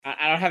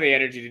don't have the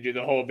energy to do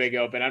the whole big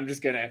open. I'm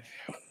just gonna.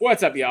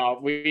 What's up, y'all?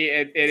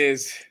 It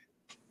is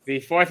the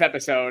fourth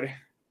episode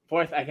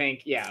of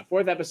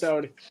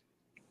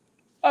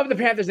the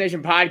Panthers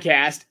Nation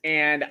podcast,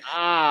 and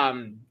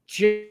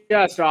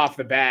just off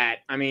the bat,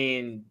 I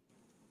mean,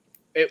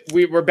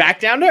 we were back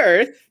down to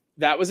earth.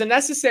 That was a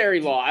necessary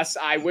loss.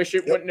 I wish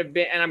it wouldn't have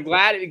been, and I'm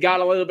glad it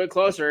got a little bit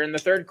closer. In the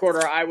third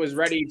quarter, I was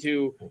ready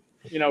to,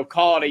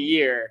 call it a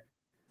year.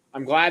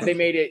 I'm glad they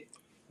made it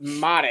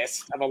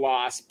modest of a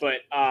loss,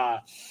 but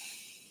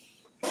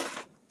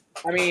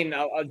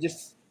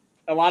just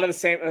a lot of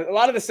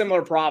the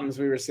similar problems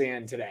we were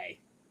seeing today.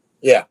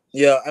 Yeah.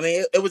 I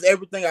mean, it was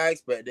everything I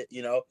expected.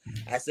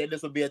 I said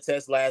this would be a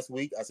test last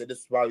week. I said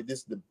this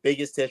is the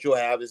biggest test you'll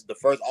have. This is the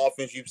first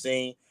offense you've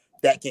seen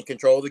that can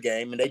control the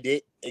game, and they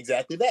did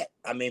exactly that.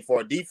 I mean,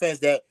 for a defense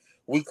that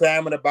we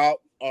clamored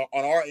about on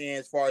our end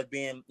as far as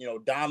being,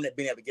 dominant,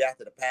 being able to get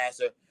after the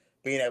passer,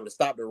 being able to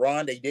stop the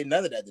run, they did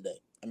none of that today.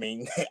 I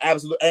mean,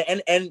 absolutely,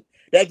 and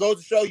that goes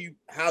to show you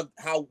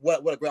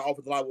what a great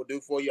offensive line will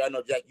do for you. I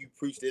know, Jack, you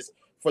preached this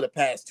for the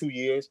past 2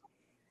 years.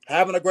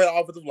 Having a great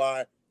offensive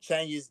line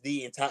changes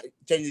the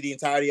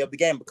entirety of the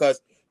game,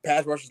 because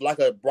pass rushers like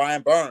a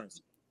Brian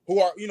Burns, who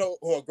are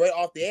great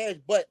off the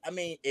edge, but I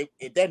mean, if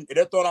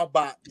they're thrown off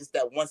by just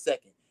that 1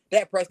 second,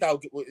 Dak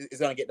Prescott is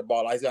going to get the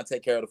ball out. He's going to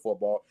take care of the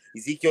football.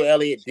 Ezekiel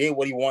Elliott did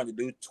what he wanted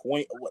to do.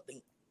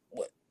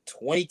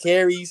 20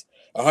 carries,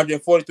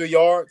 143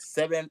 yards,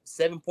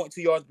 7.2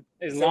 yards.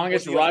 His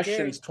longest rush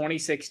since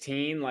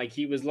 2016. Like,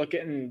 he was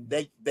looking.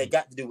 They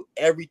got to do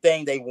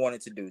everything they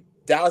wanted to do.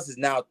 Dallas is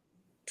now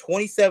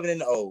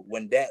 27-0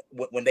 when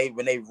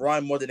they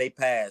run more than they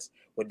pass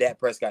with Dak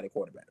Prescott at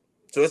quarterback.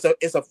 So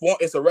it's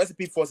a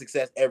recipe for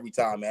success every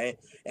time, man.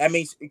 I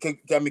mean,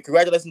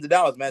 congratulations to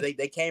Dallas, man.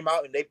 They came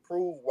out and they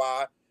proved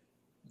why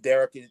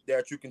they're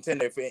a true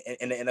contender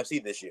in the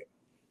NFC this year.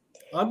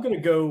 I'm going to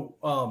go.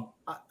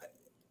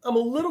 I'm a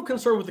little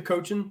concerned with the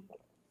coaching,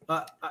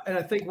 and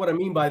I think what I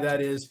mean by that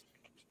is,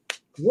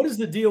 what is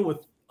the deal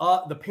with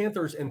the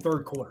Panthers in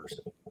third quarters?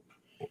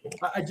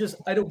 I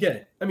don't get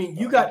it. I mean,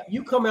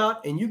 you come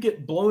out and you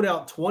get blown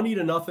out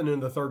 20-0 in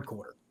the third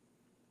quarter.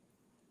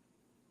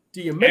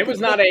 Do you make it was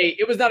not a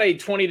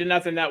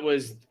 20-0 that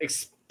was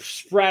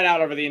spread out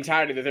over the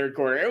entirety of the third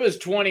quarter. It was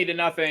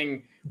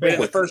 20-0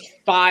 within the first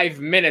 5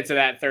 minutes of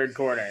that third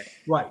quarter.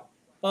 Right.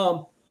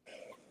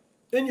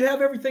 Then you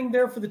have everything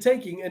there for the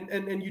taking, and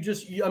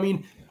I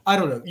mean, I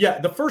don't know.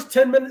 Yeah, the first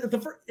 10 minutes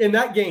in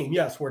that game,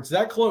 yes, where it's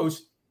that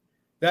close,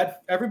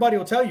 that everybody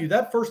will tell you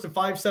that first to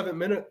 5-7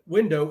 minute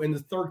window in the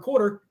third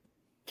quarter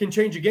can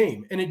change a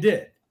game, and it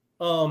did.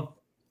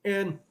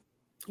 And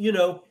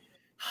the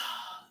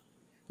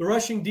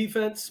rushing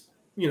defense,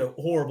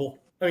 horrible.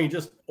 I mean,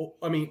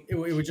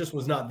 it just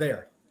was not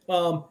there.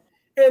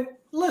 And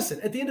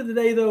listen, at the end of the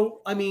day,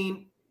 though, I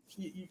mean,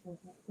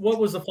 what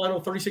was the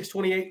final?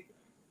 36-28?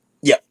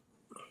 Yeah.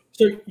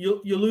 So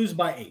you lose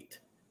by 8.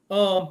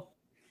 And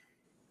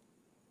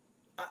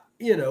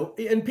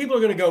people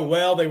are going to go,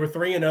 well, they were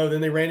 3-0,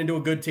 then they ran into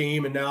a good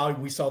team, and now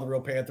we saw the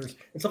real Panthers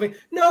and something.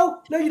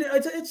 No, you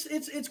didn't.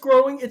 It's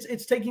growing.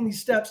 It's taking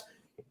these steps.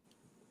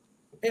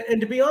 And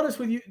to be honest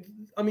with you,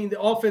 I mean, the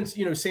offense,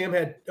 Sam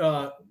had,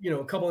 a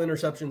couple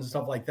interceptions and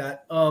stuff like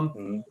that.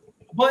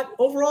 But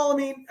overall, I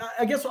mean,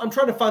 I guess I'm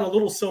trying to find a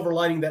little silver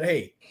lining that,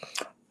 hey,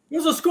 it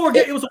was a score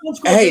game. It was a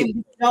one-score game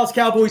against the Dallas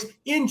Cowboys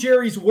in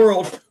Jerry's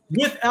world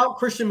without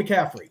Christian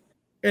McCaffrey.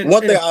 And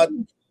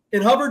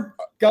Hubbard,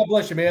 God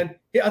bless you, man.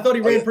 I thought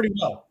he ran pretty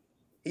well.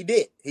 He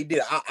did.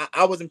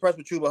 I was impressed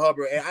with Chuba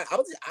Hubbard, and I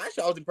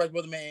was impressed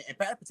with him in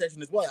pass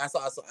protection as well. I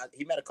saw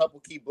he made a couple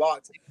key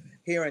blocks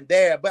here and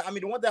there. But I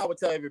mean, the one thing I would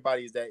tell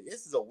everybody is that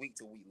this is a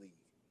week-to-week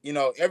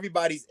league.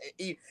 Everybody's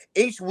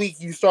each week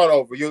you start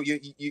over. You're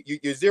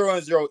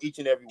 0-0 each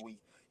and every week.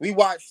 We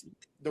watched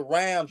the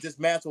Rams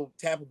dismantle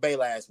Tampa Bay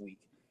last week.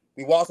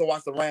 We also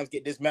watched the Rams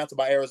get dismantled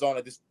by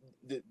Arizona this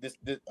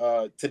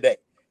today.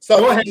 So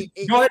go ahead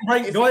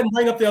and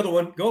bring up the other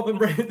one. Go up and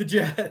bring the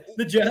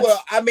Jets.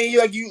 Well, I mean, you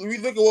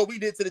look at what we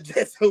did to the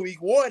Jets in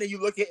week 1, and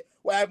you look at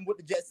what happened with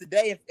the Jets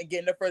today and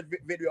getting their first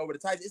victory over the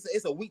Titans.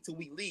 It's a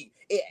week-to-week league.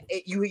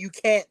 You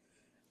can't.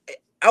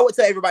 I would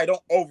tell everybody,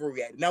 don't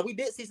overreact. Now, we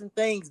did see some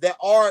things that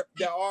are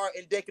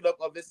indicative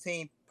of this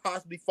team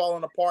possibly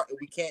falling apart, and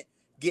we can't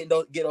get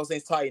those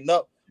things tightened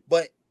up.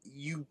 But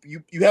you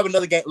have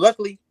another game.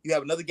 Luckily, you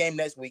have another game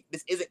next week.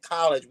 This isn't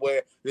college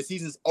where the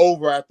season's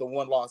over after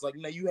one loss. Like,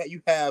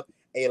 you have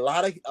a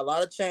lot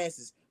of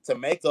chances to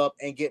make up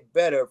and get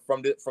better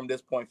from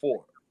this point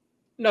forward.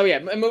 No, yeah.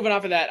 And moving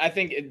off of that, I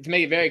think to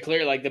make it very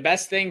clear, like, the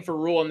best thing for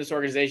Rule in this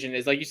organization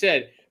is, like you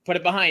said, put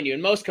it behind you.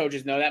 And most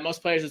coaches know that.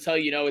 Most players will tell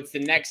you, it's the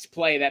next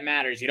play that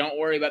matters. You don't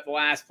worry about the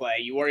last play.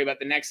 You worry about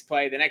the next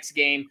play, the next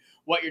game,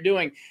 what you're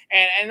doing.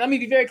 And let me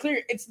be very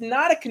clear. It's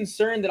not a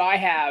concern that I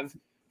have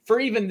for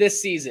even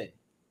this season,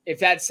 if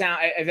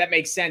that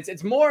makes sense.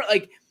 It's more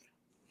like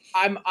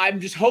I'm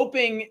just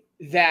hoping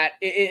that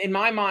in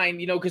my mind,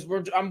 because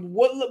I'm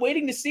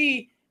waiting to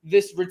see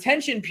this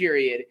retention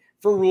period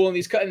for Rule and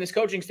this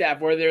coaching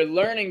staff, where they're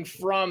learning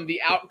from the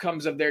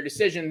outcomes of their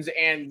decisions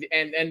and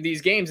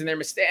these games and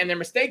their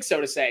mistakes, so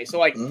to say. So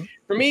like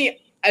for me,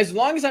 as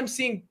long as I'm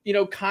seeing,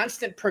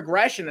 constant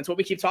progression, that's what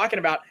we keep talking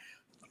about.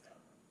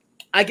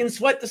 I can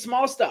sweat the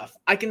small stuff.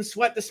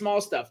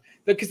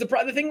 Because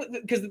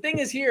the thing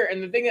is here,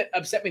 and the thing that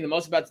upset me the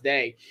most about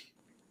today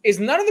is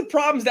none of the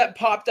problems that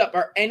popped up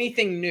are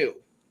anything new.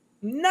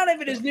 None of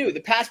it is new. The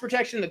pass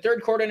protection, the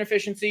third quarter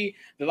inefficiency,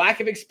 the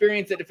lack of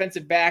experience at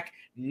defensive back,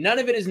 none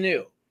of it is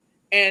new.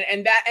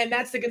 And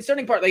that's the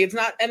concerning part. Like, it's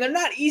not, and they're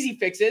not easy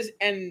fixes,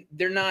 and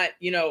they're not,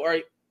 or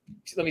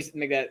let me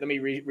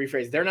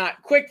rephrase. They're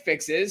not quick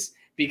fixes,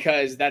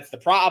 because that's the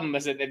problem,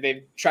 is that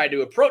they've tried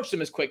to approach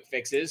them as quick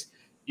fixes.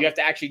 You have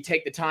to actually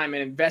take the time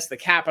and invest the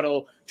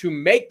capital to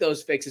make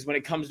those fixes when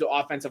it comes to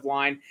offensive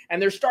line.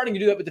 And they're starting to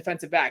do that with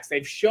defensive backs.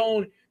 They've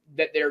shown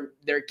that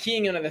they're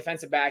keying in on the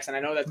defensive backs. And I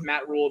know that's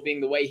Matt Rule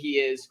being the way he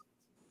is,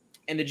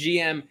 and the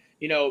GM,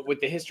 with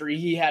the history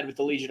he had with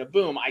the Legion of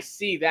Boom. I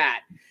see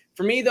that.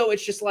 For me, though,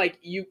 it's just like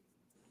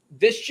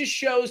this just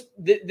shows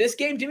this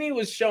game to me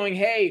was showing,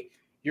 hey,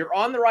 you're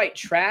on the right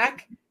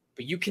track,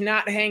 but you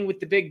cannot hang with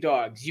the big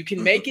dogs. You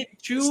can make it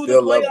to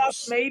the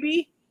playoffs,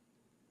 maybe.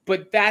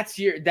 But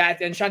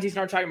and Shantice and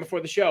I were talking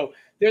before the show.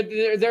 They're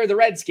the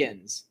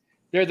Redskins.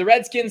 They're the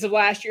Redskins of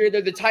last year.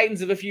 They're the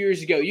Titans of a few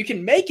years ago. You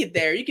can make it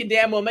there. You can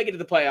damn well make it to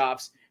the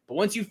playoffs. But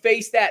once you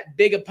face that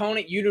big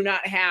opponent, you do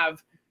not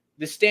have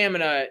the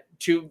stamina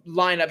to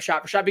line up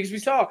shot for shot. Because we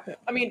saw,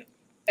 and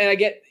I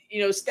get,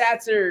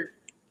 stats are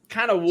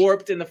kind of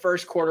warped in the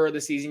first quarter of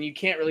the season. You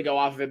can't really go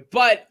off of it.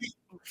 But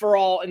for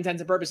all intents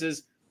and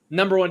purposes,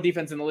 number one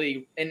defense in the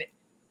league in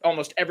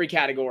almost every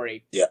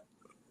category. Yeah.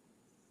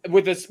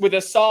 With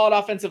a solid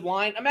offensive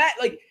line.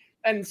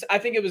 And I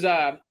think it was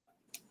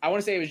I want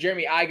to say it was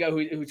Jeremy Igo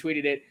who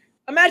tweeted it.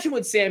 Imagine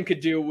what Sam could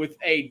do with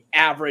a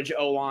average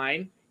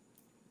O-line.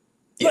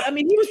 Yeah. But,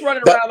 he was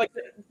running around like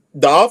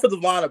the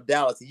offensive line of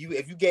Dallas.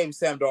 If you gave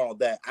Sam Darnold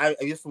that, I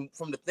just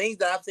from the things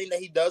that I've seen that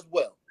he does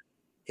well,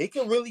 he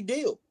can really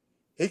deal.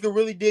 He can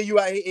really deal you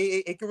out.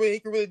 He can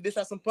really dish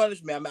out some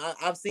punishment.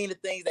 I've seen the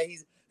things that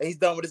he's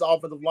done with his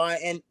offensive line,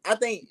 and I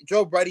think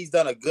Joe Brady's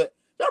done a good.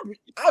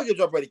 I'll give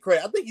Joe Brady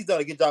credit. I think he's done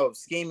a good job of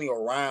scheming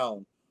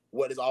around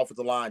what his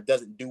offensive line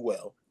doesn't do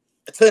well,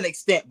 to an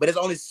extent. But there's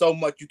only so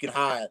much you can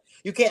hide.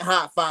 You can't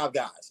hide five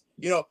guys.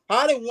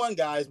 Hiding one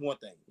guy is one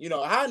thing.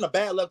 Hiding a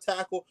bad left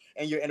tackle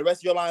and the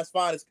rest of your line is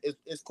fine.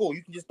 It's cool.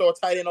 You can just throw a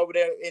tight end over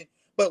there.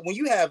 But when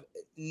you have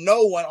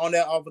no one on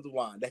that offensive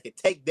line that can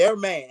take their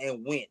man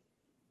and win,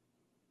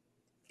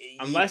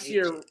 unless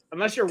you're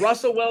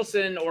Russell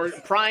Wilson or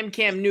prime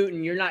Cam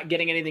Newton, you're not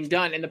getting anything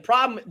done. And the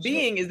problem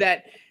being is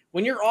that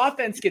when your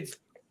offense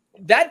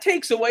that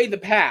takes away the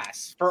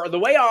pass. For the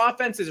way our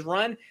offense is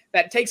run,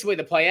 that takes away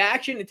the play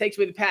action. It takes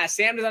away the pass.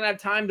 Sam doesn't have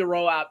time to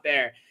roll out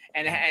there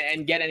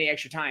and get any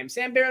extra time.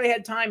 Sam barely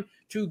had time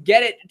to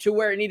get it to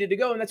where it needed to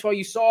go, and that's why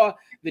you saw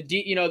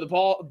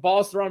the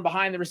balls thrown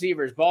behind the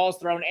receivers, balls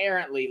thrown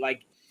errantly.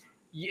 Like,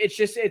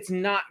 it's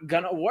not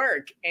gonna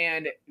work,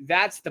 and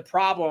that's the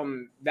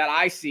problem that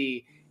I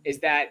see, is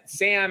that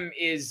Sam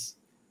is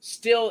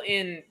still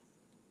in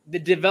the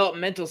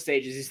developmental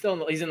stages. He's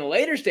in the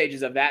later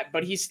stages of that,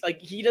 but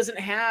he doesn't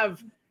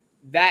have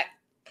that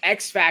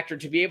X factor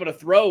to be able to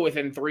throw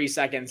within 3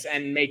 seconds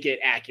and make it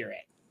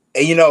accurate.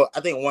 And I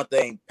think one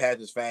thing,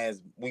 Panthers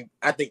fans,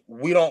 I think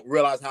we don't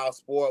realize how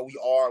spoiled we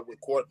are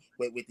with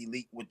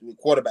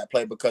quarterback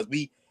play, because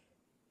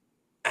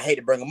I hate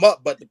to bring him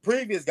up, but the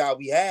previous guy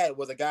we had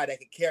was a guy that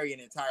could carry an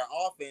entire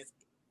offense,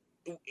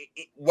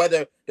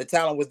 whether the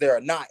talent was there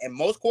or not. And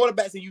most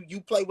quarterbacks that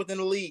you play within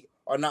the league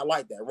are not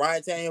like that.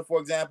 Ryan Tannehill, for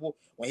example,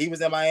 when he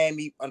was in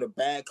Miami under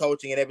bad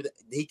coaching and everything,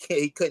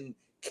 he couldn't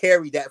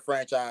carry that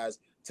franchise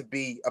to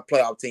be a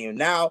playoff team.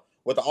 Now,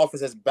 with the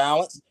offense that's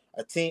balanced,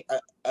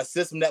 a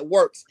system that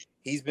works,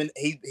 he's been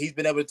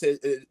able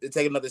to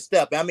take another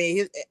step.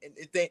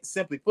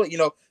 Simply put,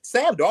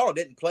 Sam Darnold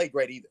didn't play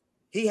great either.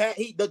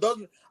 He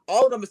doesn't.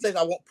 All of the mistakes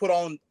I won't put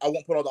on the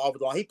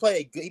offensive line. He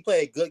played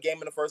a good game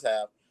in the first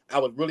half. I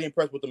was really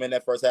impressed with him in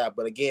that first half.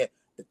 But again,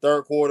 the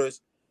third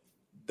quarters,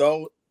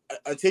 though,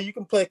 until you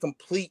can play a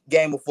complete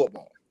game of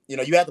football,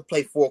 you have to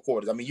play 4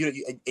 quarters.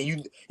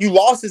 You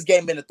lost this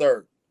game in the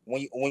third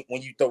when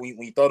you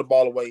throw the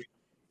ball away.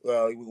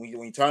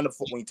 When you turn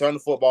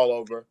the football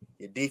over,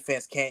 your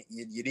defense can't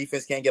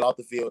get off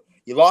the field.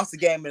 You lost the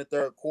game in the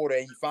third quarter,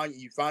 and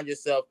you find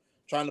yourself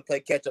trying to play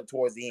catch up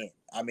towards the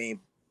end.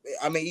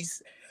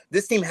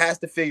 This team has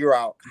to figure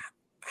out,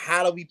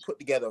 how do we put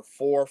together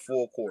 4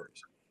 full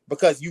quarters,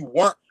 because you're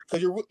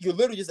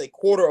literally just a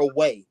quarter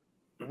away.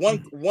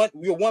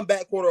 You're one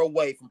back quarter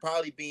away from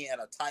probably being in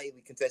a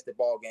tightly contested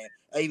ball game,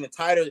 an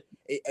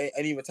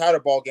even tighter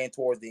ball game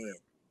towards the end.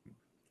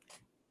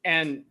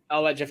 And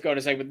I'll let Jeff go in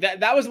a second, but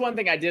that was one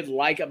thing I did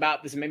like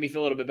about this. It made me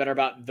feel a little bit better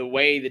about the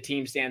way the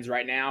team stands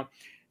right now.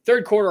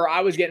 Third quarter,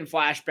 I was getting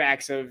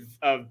flashbacks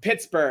of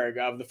Pittsburgh,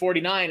 of the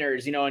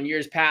 49ers, in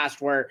years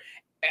past, where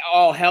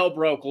all hell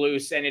broke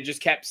loose and it just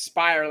kept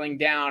spiraling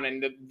down,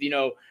 and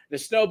the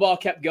snowball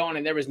kept going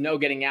and there was no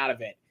getting out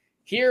of it.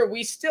 Here,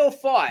 we still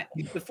fought.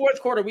 The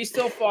fourth quarter, we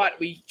still fought.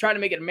 We tried to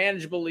make it a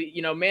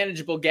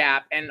manageable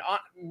gap. And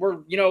we're,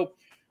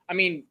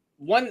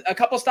 a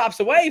couple stops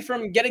away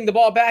from getting the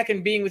ball back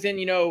and being within,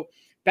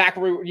 back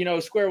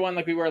where, square one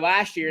like we were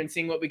last year and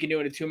seeing what we can do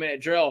in a 2-minute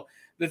drill.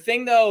 The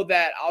thing, though,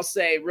 that I'll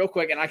say real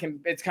quick,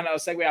 and it's kind of a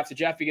segue off to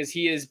Jeff because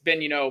he has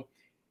been,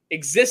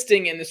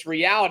 existing in this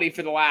reality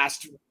for the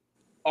last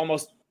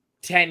almost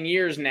 10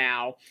 years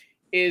now,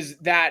 is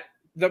that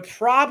the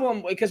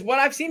problem, because what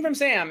I've seen from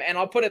Sam, and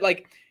I'll put it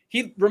like,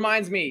 he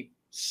reminds me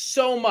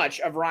so much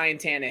of Ryan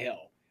Tannehill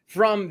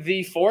from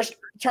the forced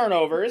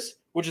turnovers,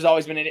 which has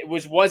always been,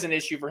 was an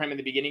issue for him in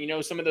the beginning.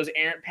 Some of those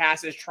errant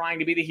passes, trying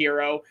to be the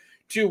hero,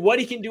 to what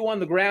he can do on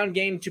the ground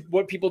game, to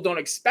what people don't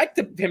expect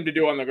him to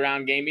do on the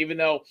ground game, even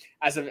though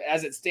as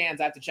it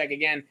stands, I have to check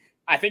again,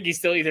 I think he's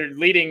still either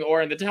leading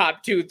or in the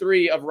top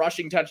 2-3 of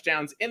rushing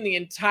touchdowns in the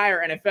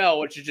entire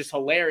NFL, which is just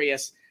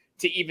hilarious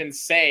to even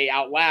say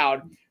out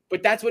loud.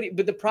 But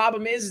but the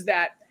problem is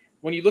that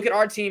when you look at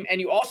our team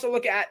and you also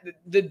look at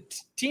the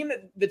team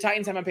that the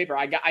Titans have on paper,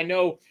 I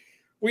know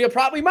we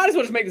might as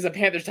well just make this a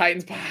Panthers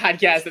Titans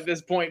podcast at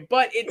this point,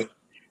 but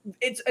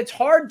it's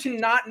hard to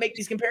not make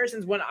these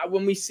comparisons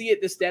when we see it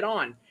this dead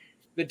on.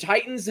 The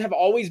Titans have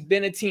always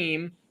been a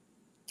team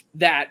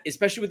that,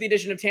 especially with the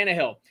addition of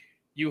Tannehill,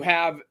 you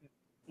have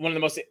one of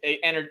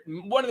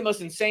the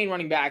most insane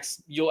running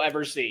backs you'll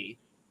ever see.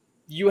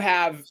 You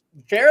have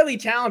fairly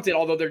talented,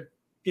 although they're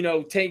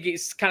taking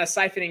kind of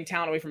siphoning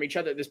talent away from each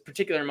other at this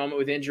particular moment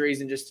with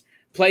injuries and just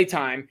play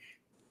time.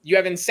 You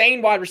have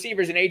insane wide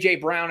receivers in A.J.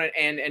 Brown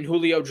and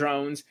Julio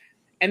Jones.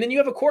 And then you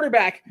have a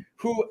quarterback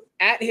who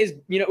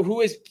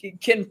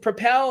can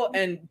propel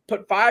and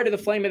put fire to the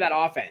flame of that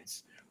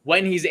offense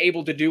when he's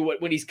able to do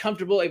when he's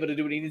comfortable, able to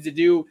do what he needs to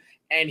do.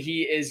 And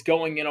he is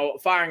going,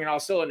 firing in all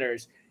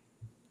cylinders.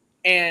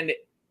 And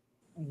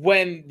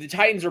when the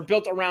Titans are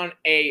built around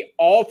a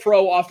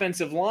all-pro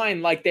offensive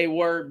line like they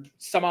were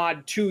some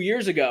odd 2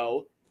 years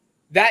ago,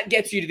 that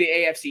gets you to the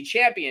AFC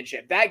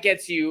Championship. That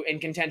gets you in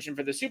contention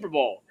for the Super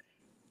Bowl.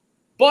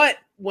 But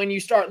when you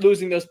start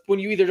losing those, when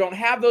you either don't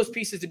have those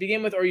pieces to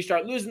begin with or you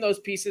start losing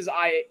those pieces,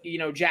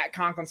 Jack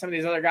Conklin, some of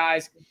these other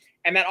guys,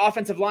 and that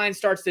offensive line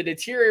starts to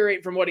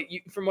deteriorate from what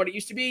it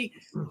used to be,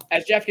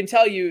 as Jeff can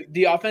tell you,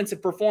 the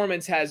offensive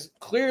performance has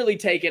clearly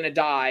taken a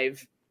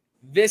dive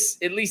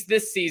at least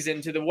this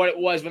season to what it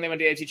was when they went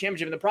to the AFC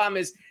Championship. And the problem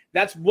is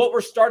that's what we're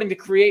starting to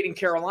create in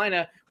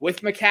Carolina with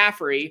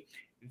McCaffrey,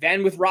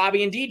 then with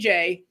Robbie and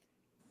DJ,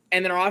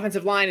 and then our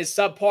offensive line is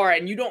subpar.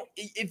 And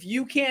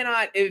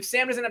if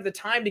Sam doesn't have the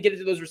time to get it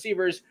to those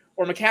receivers,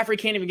 or McCaffrey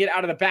can't even get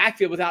out of the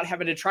backfield without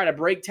having to try to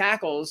break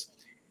tackles,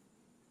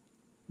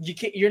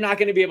 you're not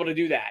going to be able to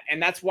do that.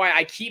 And that's why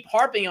I keep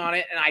harping on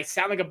it, and I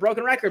sound like a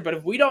broken record, but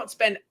if we don't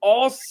spend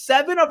all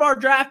 7 of our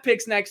draft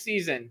picks next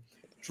season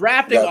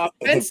drafting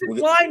offensive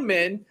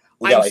linemen,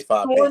 we got like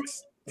 5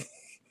 picks.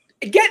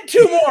 Get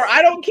 2 more.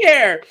 I don't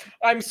care.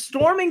 I'm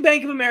storming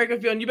Bank of America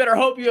Field, and you better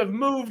hope you have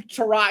moved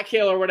to Rock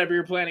Hill or whatever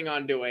you're planning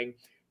on doing,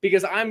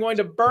 because I'm going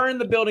to burn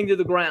the building to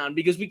the ground,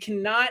 because we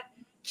cannot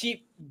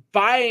keep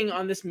buying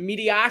on this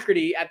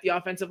mediocrity at the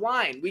offensive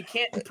line. We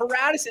can't.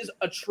 Paratus is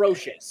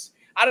atrocious.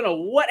 I don't know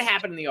what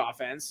happened in the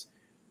offense.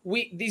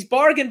 These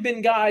bargain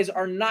bin guys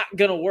are not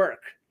going to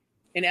work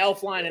in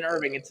Elflein and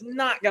Irving. It's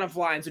not going to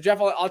fly. And so,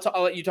 Jeff,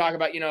 I'll let you talk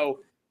about,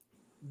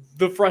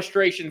 the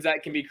frustrations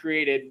that can be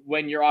created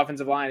when your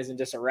offensive line is in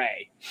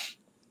disarray.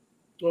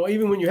 Well,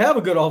 even when you have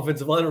a good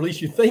offensive line, or at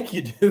least you think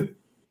you do.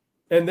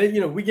 And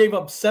then, we gave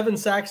up 7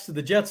 sacks to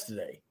the Jets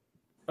today.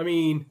 I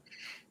mean,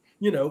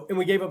 and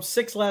we gave up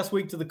 6 last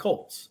week to the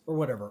Colts or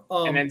whatever.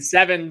 And then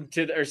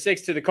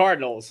 6 to the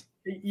Cardinals.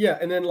 Yeah.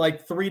 And then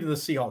like 3 to the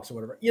Seahawks or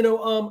whatever.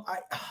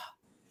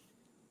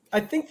 I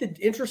think the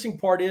interesting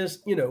part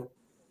is,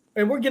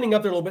 and we're getting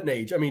up there a little bit in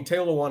age. I mean,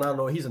 Taylor Lewan, I don't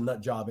know. He's a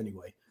nut job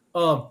anyway.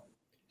 The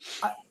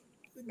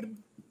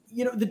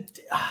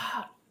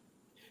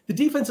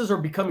defenses are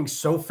becoming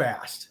so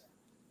fast.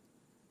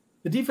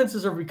 The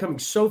defenses are becoming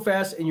so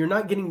fast, and you're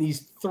not getting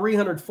these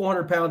 300,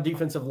 400-pound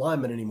defensive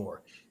linemen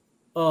anymore.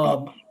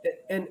 And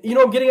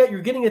I'm getting at,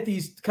 you're getting at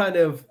these kind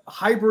of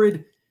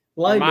hybrid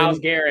linemen. Myles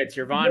Garrett's,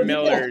 your Von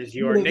Millers,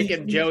 your Nick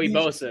and Joey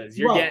Bosa's.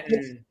 You're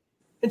getting.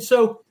 And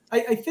so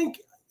I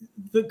think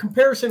the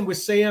comparison with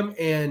Sam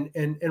and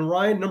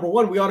Ryan, number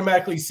one, we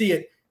automatically see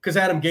it because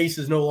Adam Gase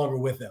is no longer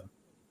with them.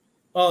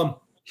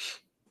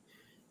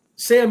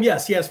 Sam,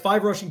 yes, he has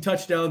 5 rushing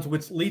touchdowns,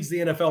 which leads the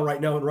NFL right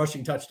now in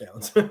rushing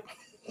touchdowns.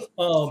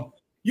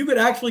 You could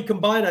actually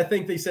combine, I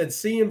think they said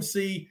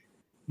CMC,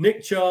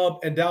 Nick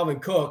Chubb, and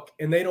Dalvin Cook,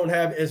 and they don't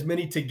have as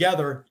many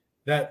together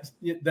that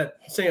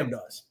Sam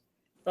does.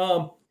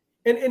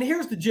 And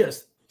here's the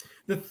gist.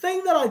 The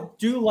thing that I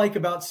do like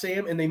about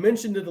Sam, and they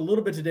mentioned it a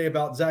little bit today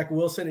about Zach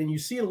Wilson, and you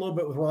see it a little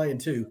bit with Ryan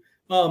too.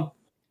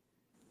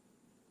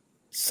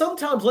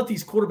 Sometimes let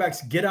these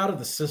quarterbacks get out of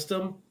the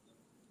system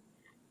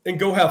and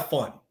go have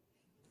fun.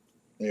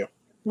 Yeah.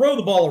 Throw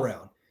the ball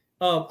around.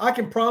 I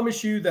can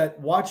promise you that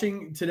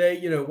watching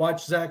today,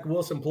 watch Zach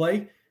Wilson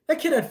play, that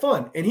kid had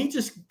fun. And he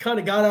just kind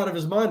of got out of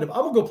his mind of,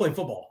 I'm going to go play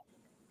football.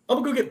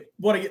 I'm going to go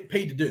what I get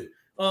paid to do.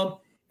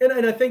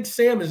 And I think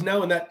Sam is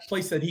now in that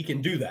place that he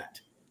can do that.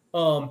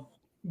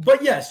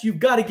 But yes, you've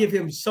got to give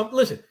him some.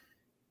 Listen,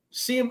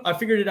 I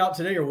figured it out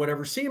today or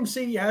whatever.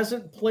 CMC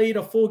hasn't played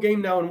a full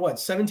game now in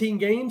 17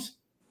 games,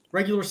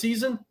 regular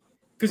season,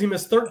 because he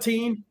missed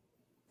 13.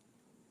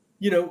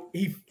 He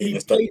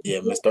missed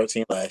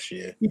 13 last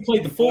year. He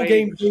played the full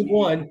game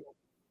 1.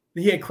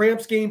 He had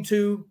cramps game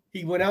 2.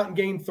 He went out in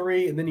game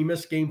 3, and then he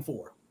missed game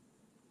 4.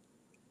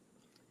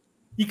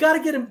 You got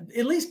to get him,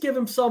 at least give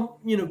him some,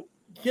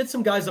 get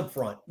some guys up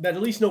front that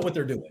at least know what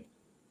they're doing,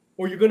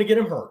 or you're going to get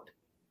him hurt,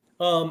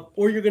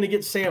 or you're going to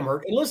get Sam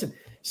hurt. And listen,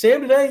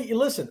 Sam today,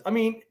 I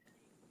mean,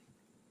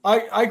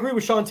 I agree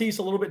with Sean Teese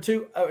a little bit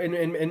too,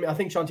 and I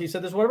think Sean Teese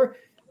said this, whatever.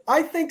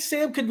 I think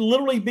Sam could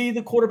literally be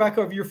the quarterback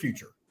of your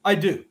future. I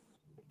do.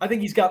 I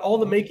think he's got all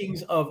the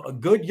makings of a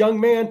good young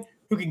man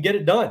who can get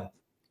it done.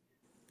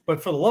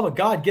 But for the love of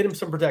God, get him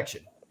some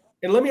protection.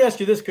 And let me ask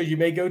you this, because you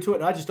may go to it,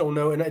 and I just don't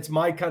know, and it's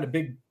my kind of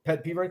big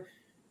pet peeve. Right?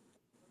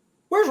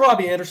 Where's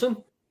Robbie Anderson?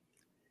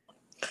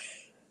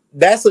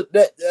 That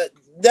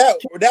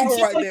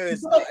one right there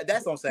is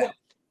that's on Sam.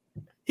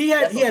 He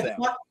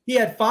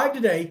had 5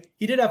 today.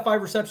 He did have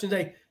 5 receptions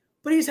today,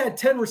 but he's had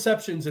 10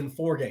 receptions in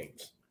 4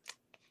 games.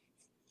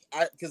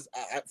 Because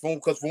from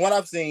what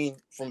I've seen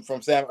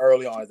from Sam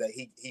early on is that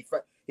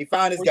he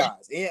found his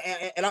guys,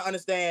 and I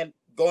understand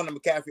going to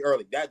McCaffrey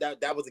early.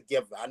 That was a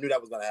gift. I knew that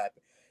was going to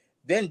happen.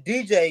 Then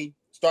DJ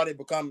started to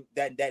become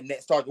that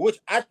next target, which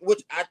I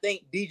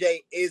think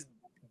DJ is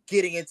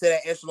getting into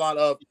that echelon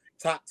of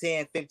top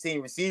 10,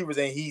 15 receivers,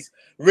 and he's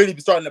really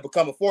starting to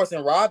become a force.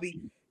 And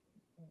Robbie,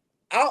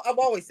 I've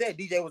always said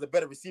DJ was a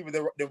better receiver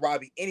than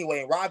Robbie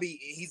anyway. And Robbie,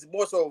 he's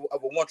more so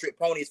of a one-trick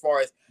pony as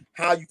far as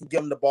how you can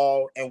give him the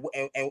ball and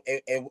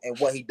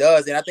what he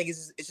does. And I think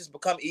it's just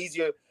become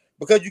easier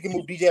because you can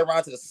move DJ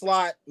around to the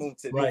slot, move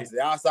to the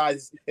outside.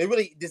 It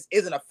really just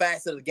isn't a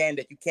facet of the game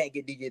that you can't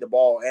get DJ the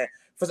ball. And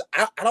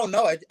I don't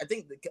know. I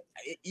think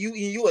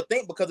you would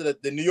think because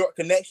of the New York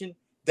connection,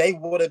 they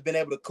would have been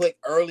able to click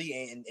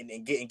early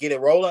and get it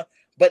rolling.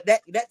 But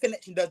that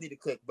connection does need to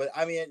click. But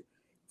I mean,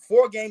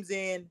 4 games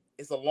in,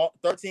 it's a long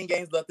 13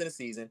 games left in the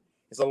season.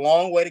 It's a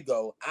long way to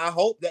go. I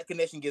hope that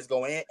connection gets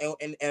going,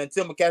 and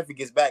until McCaffrey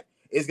gets back,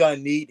 it's going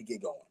to need to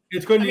get going.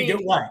 It's going to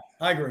get wide.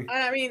 I agree.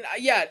 I mean,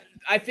 yeah,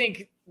 I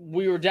think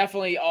we were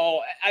definitely I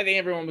think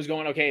everyone was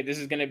going, okay, this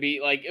is going to be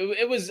like,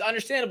 it was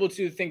understandable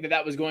to think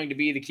that was going to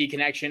be the key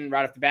connection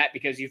right off the bat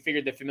because you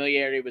figured the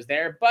familiarity was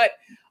there. But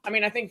I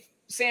mean, I think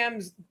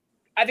Sam's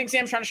trying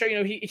to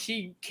show,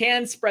 he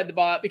can spread the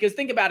ball out because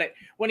think about it.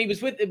 When he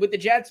was with the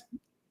Jets,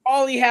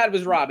 all he had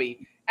was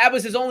Robbie. That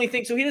was his only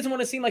thing. So he doesn't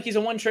want to seem like he's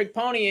a one-trick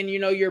pony and,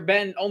 you're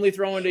Ben only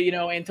throwing to,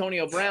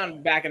 Antonio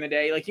Brown back in the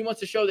day. Like he wants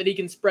to show that he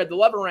can spread the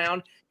love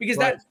around because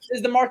that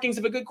is the markings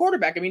of a good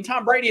quarterback. I mean,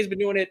 Tom Brady has been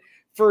doing it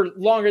for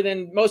longer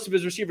than most of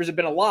his receivers have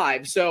been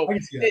alive. So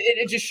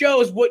it just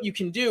shows what you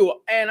can do.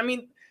 And I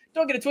mean,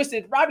 don't get it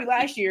twisted. Robbie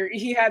last year,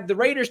 he had the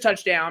Raiders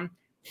touchdown.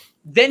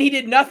 Then he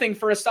did nothing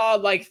for a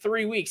solid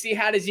 3 weeks. He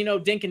had his,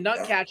 dink and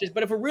dunk catches.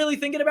 But if we're really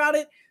thinking about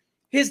it,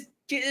 his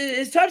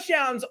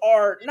touchdowns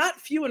are not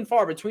few and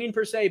far between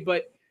per se,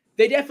 but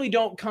they definitely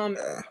don't come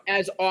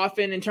as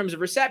often in terms of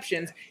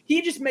receptions.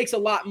 He just makes a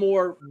lot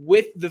more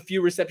with the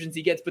few receptions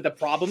he gets. But the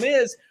problem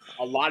is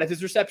a lot of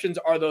his receptions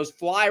are those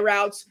fly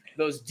routes,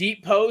 those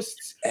deep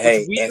posts,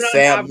 which we don't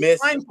have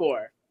time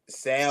for.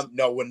 Sam,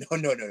 no.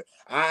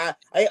 I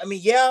mean,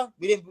 yeah,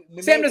 we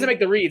didn't. Sam doesn't make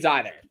the reads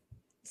either.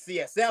 See,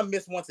 yeah, Sam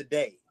missed once a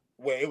day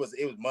where it was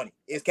money.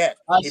 It's cash.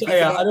 I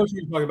know what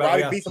you're talking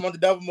about. Robbie beats him on the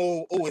double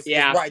move. Oh, it's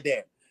right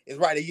there. It's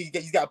right there. You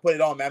got to put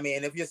it on, man. I mean,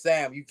 and if you're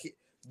Sam,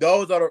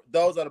 those are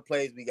the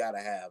plays we gotta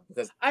have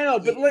because I know,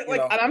 but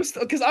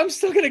I'm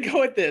still gonna go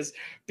with this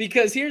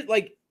because here's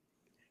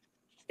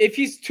if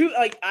he's too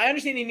I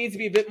understand he needs to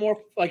be a bit more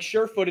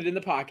sure-footed in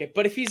the pocket,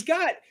 but if he's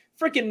got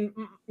freaking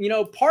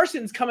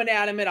Parsons coming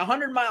at him at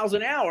 100 miles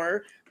an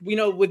hour,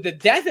 with the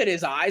death in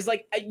his eyes,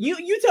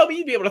 you tell me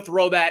you'd be able to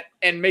throw that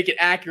and make it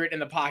accurate in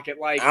the pocket.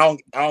 I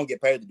don't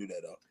get paid to do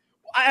that though.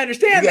 I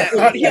understand that,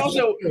 but he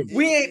also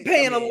we ain't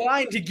paying a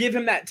line to give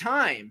him that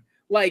time.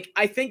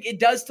 I think it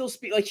does still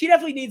speak. He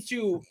definitely needs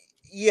to.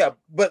 Yeah,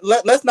 but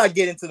let's not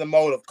get into the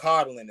mode of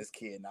coddling this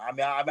kid. Now.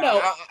 I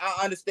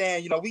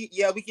understand. We've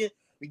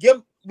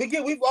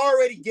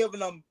already given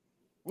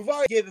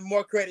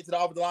more credit to the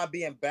offensive line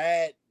being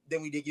bad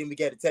than we did give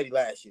to Teddy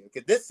last year.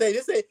 Because this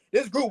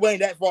group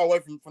ain't that far away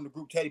from the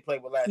group Teddy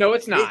played with last year. No,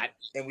 it's not.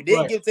 And we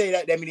didn't give Teddy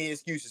that many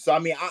excuses. So I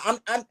mean,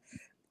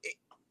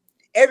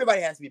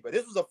 everybody has to be better.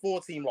 This was a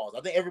full team loss.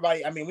 I think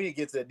everybody. I mean, we need to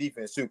get to the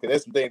defense too because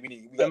there's some things we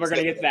need. And we're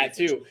gonna get to that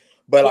too.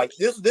 But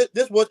this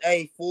was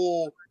a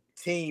full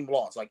team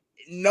loss.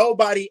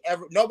 Nobody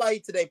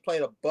today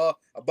played above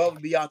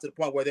and beyond to the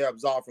point where they're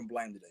absolved from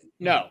blame today.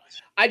 No,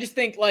 I just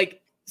think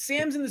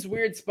Sam's in this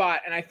weird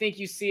spot, and I think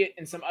you see it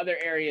in some other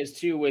areas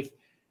too. With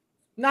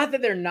not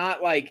that they're not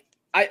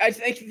I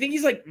think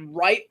he's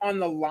right on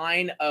the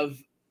line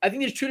of. I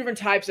think there's 2 different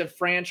types of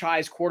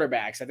franchise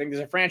quarterbacks. I think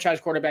there's a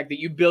franchise quarterback that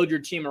you build your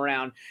team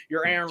around,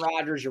 your Aaron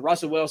Rodgers, your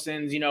Russell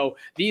Wilsons,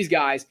 these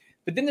guys.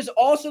 But then there's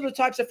also the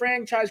types of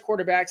franchise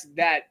quarterbacks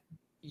that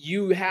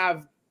you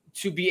have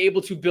to be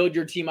able to build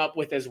your team up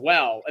with as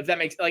well. If that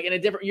makes like in a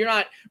different, you're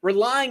not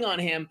relying on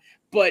him,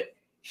 but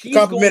he's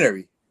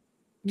complimentary.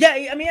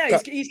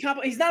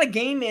 He's not a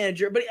game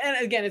manager, but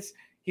and again,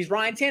 he's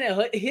Ryan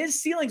Tannehill.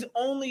 His ceiling's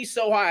only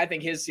so high. I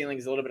think his ceiling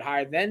is a little bit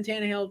higher than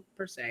Tannehill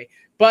per se,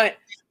 but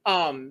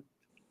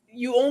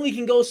you only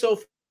can go so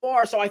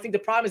far. So I think the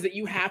problem is that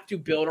you have to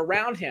build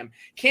around him.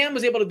 Cam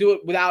was able to do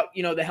it without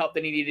the help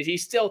that he needed.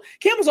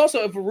 Cam was also,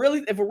 if we're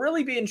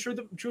really being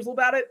truthful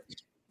about it,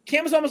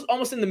 Cam was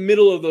almost in the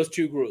middle of those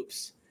two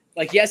groups.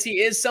 Like, yes,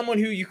 he is someone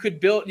who you could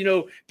build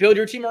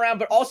your team around,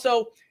 but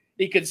also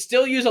he could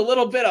still use a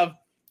little bit of,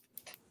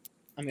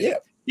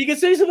 he could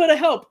still use a bit of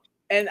help.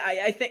 And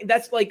I think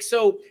that's like,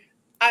 so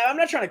I'm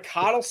not trying to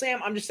coddle Sam.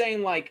 I'm just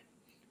saying, like,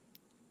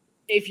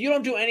 if you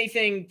don't do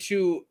anything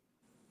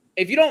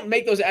if you don't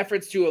make those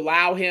efforts to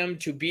allow him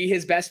to be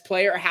his best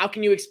player, how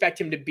can you expect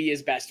him to be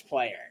his best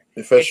player?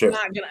 For sure.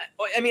 Not gonna,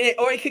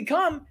 or it could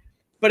come,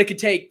 but it could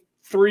take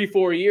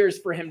 3-4 years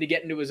for him to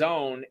get into his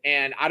own.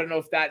 And I don't know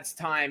if that's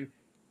time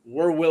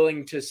we're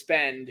willing to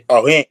spend.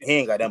 Oh, he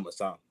ain't got that much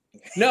time.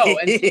 No,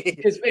 and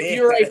because if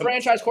you're a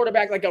franchise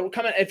quarterback, like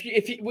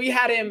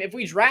if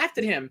we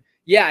drafted him,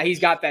 yeah, he's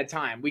got that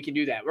time. We can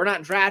do that. We're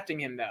not drafting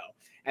him though,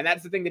 and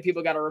that's the thing that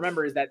people got to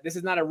remember is that this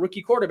is not a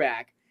rookie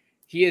quarterback.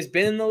 He has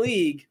been in the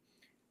league,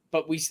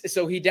 but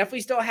so he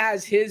definitely still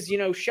has his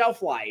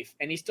shelf life,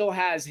 and he still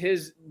has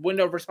his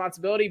window of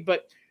responsibility.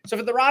 But so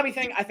for the Robbie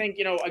thing, I think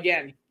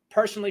again,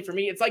 personally for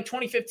me, it's like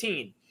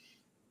 2015.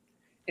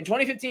 In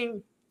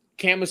 2015,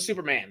 Cam was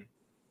Superman,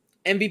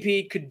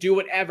 MVP, could do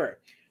whatever.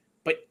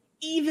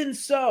 Even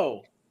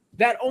so,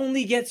 that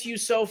only gets you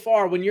so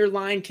far when your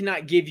line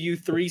cannot give you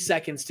 3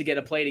 seconds to get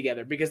a play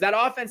together, because that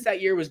offense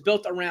that year was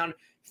built around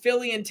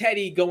Philly and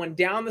Teddy going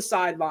down the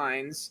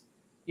sidelines,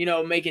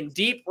 making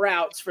deep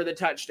routes for the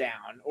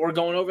touchdown or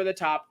going over the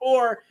top,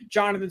 or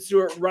Jonathan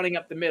Stewart running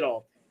up the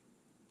middle.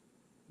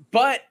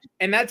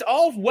 And that's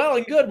all well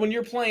and good when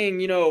you're playing,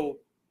 your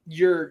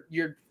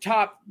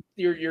top,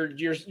 your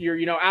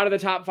out of the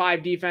top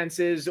 5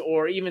 defenses,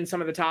 or even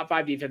some of the top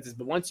 5 defenses.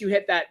 But once you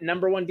hit that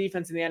number 1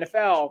 defense in the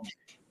NFL,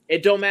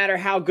 it don't matter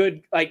how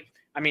good.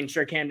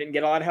 Sure, Cam didn't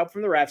get a lot of help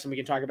from the refs, and we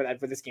can talk about that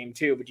for this game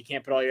too. But you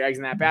can't put all your eggs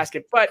in that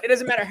basket. But it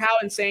doesn't matter how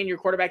insane your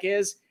quarterback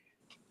is;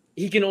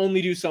 he can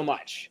only do so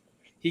much.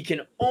 He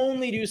can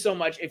only do so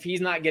much if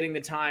he's not getting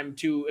the time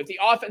to. If the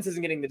offense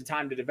isn't getting the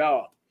time to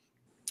develop.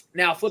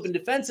 Now, flipping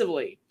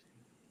defensively,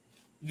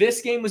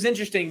 this game was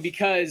interesting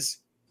because.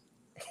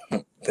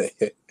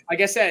 Like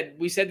I said,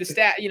 we said the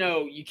stat,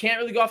 you can't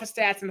really go off of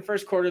stats in the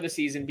first quarter of the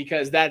season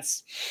because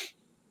that's,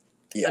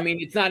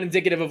 it's not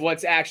indicative of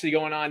what's actually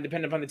going on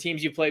depending upon the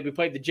teams you played. We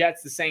played the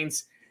Jets, the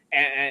Saints,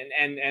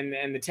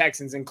 and the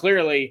Texans. And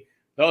clearly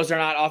those are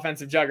not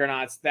offensive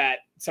juggernauts that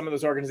some of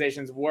those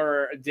organizations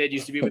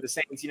used to be with the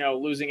Saints,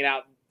 losing it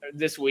out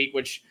this week,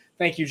 which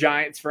thank you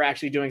Giants for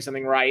actually doing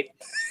something right.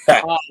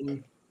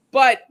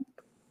 But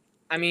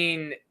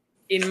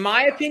in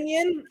my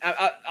opinion,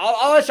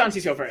 I'll let Sean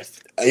go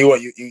first. You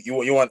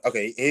want?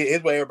 Okay,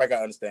 here's what everybody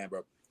gotta understand,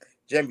 bro.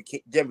 Jeremy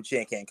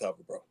Chin can't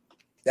cover, bro.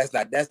 That's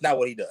not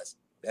what he does.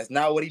 That's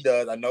not what he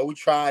does. I know we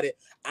tried it.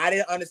 I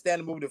didn't understand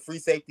the move to free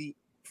safety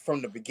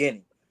from the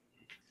beginning.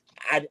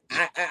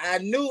 I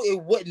knew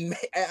it wouldn't.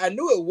 I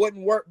knew it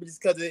wouldn't work just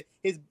because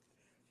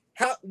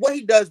what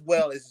he does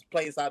well is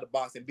play inside the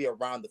box and be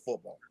around the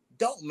football.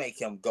 Don't make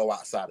him go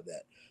outside of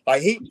that.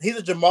 Like he's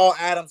a Jamal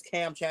Adams,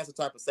 Cam Chancellor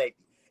type of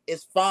safety.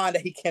 It's fine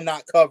that he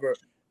cannot cover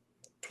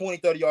 20,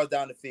 30 yards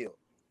down the field.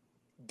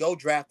 Go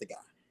draft a guy.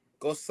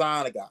 Go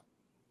sign a guy.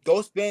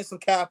 Go spend some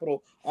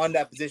capital on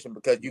that position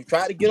because you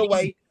tried to get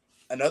away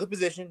another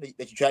position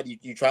that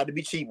you tried to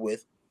be cheap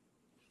with,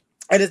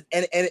 and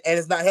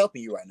it's not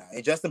helping you right now.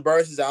 And Justin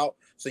Burris is out,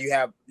 so you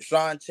have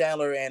Sean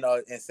Chandler and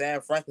Sam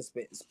Franklin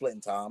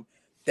splitting time.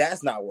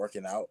 That's not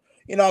working out.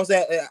 You know what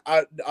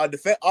I'm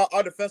saying?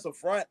 Our defensive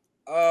front.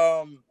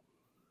 God,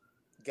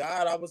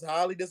 I was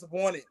highly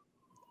disappointed.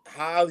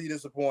 Highly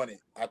disappointed.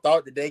 I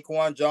thought the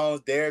Daquan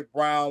Jones, Derek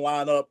Brown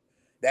lineup,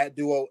 that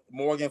duo,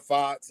 Morgan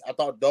Fox, I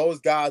thought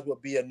those guys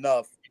would be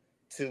enough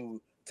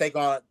to take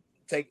on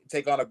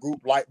a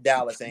group like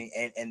Dallas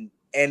and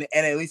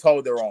at least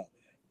hold their own.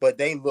 But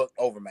they looked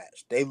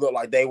overmatched. They looked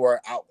like they were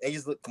out. They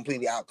just looked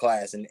completely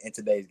outclassed in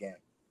today's game.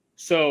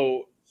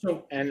 So,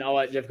 and I'll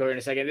let Jeff go here in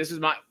a second. This is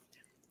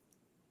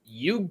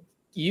you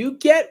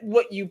get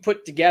what you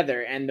put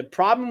together, and the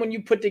problem when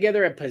you put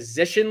together a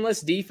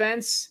positionless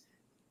defense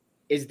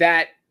is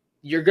that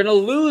you're going to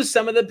lose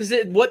some of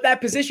what that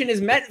position is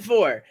meant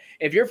for.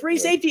 If your free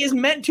safety is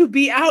meant to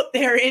be out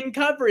there in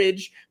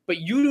coverage, but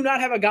you do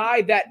not have a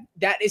guy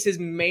that is his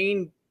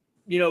main,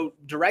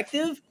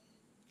 directive,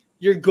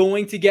 you're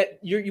going to get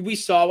we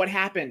saw what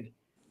happened.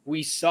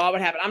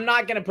 I'm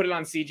not going to put it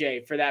on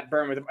CJ for that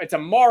burn with him. It's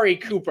Amari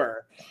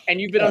Cooper,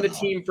 and you've been on the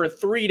team for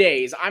 3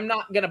 days. I'm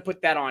not going to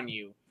put that on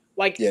you.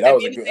 That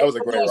was a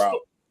great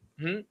route.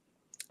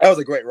 That was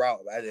a great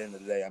route at the end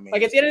of the day. At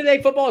the end of the day,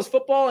 football is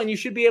football, and you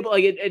should be able,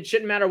 it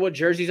shouldn't matter what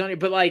jersey's on you,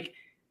 but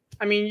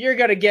I mean, you're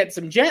gonna get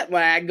some jet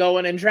lag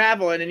going and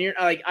traveling, and you're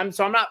like, I'm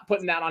not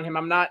putting that on him.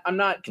 I'm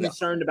not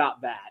concerned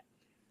about that.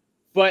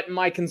 But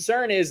my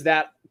concern is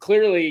that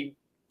clearly,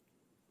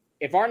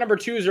 if our number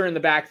twos are in the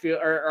backfield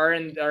or are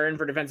in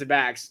for defensive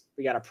backs,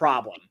 we got a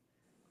problem.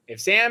 If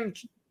Sam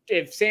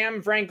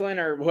Franklin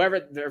or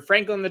whoever,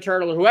 Franklin the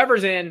Turtle or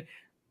whoever's in,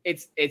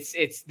 it's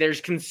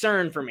there's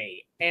concern for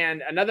me.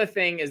 And another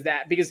thing is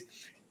that because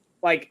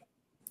like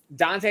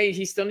Dante,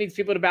 he still needs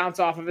people to bounce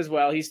off of as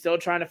well. He's still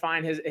trying to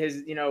find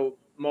his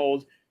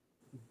mold.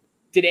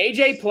 Did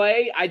AJ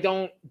play?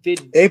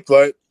 He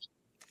played.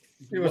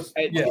 It was,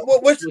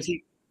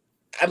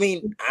 I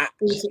mean,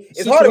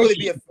 it's hard to really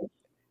be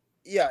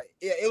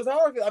it was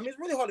hard. I mean, it's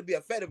really hard to be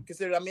effective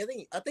considering. I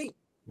mean, I think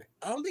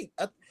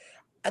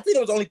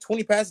there was only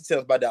 20 pass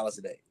attempts by Dallas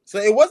today, so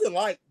it wasn't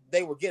like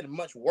they were getting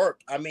much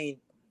work. I mean,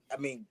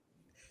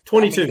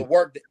 22. The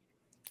work.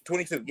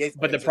 22. Yes,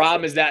 but the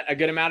problem is that a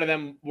good amount of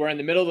them were in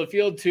the middle of the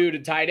field to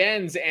tight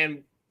ends,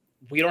 and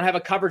we don't have a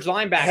coverage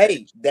linebacker.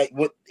 Hey, that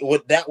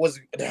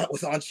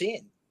was on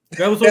Chin.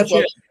 That was on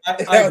Chin.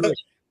 I agree.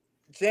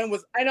 Chin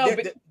was. I know,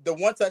 but the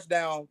one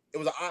touchdown. It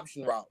was an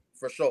option route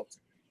for Schultz.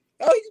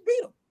 Oh, he just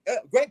beat him.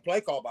 Great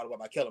play call by the way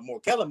by Kellen Moore.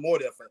 Kellen Moore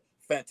did a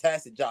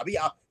fantastic job.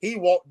 He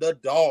walked the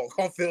dog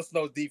on Phil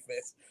Snow's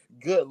defense.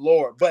 Good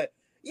Lord, but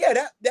yeah,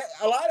 that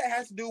a lot of that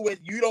has to do with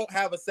you don't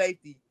have a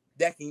safety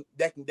that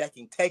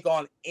can take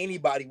on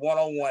anybody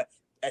one-on-one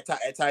at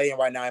tight end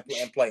right now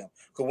and play him.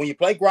 Because when you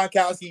play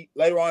Gronkowski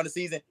later on in the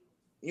season,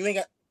 you ain't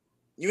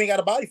got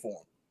a body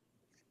for him.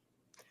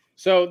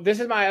 So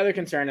this is my other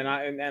concern,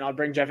 and I'll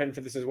bring Jeff in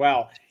for this as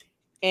well.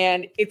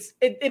 And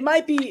it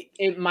might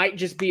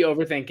just be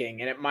overthinking,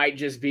 and it might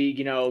just be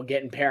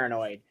getting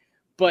paranoid.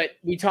 But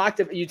you talked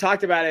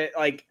about it,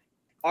 like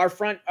our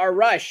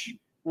rush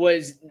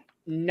was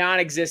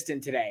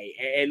non-existent today.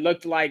 It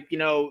looked like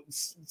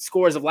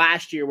scores of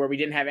last year where we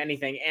didn't have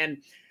anything. And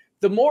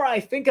the more I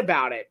think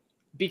about it,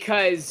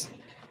 because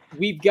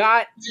we've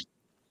got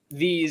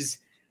the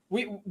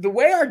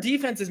way our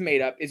defense is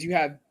made up is you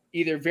have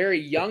either very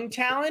young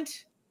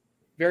talent,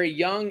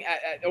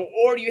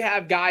 or you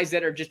have guys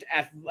that are just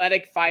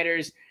athletic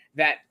fighters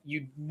that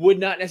you would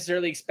not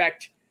necessarily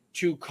expect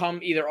to come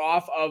either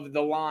off of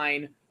the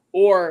line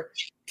or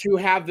to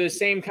have the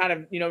same kind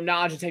of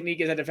knowledge and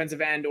technique as a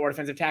defensive end or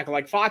defensive tackle.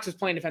 Like Fox was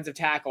playing defensive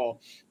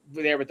tackle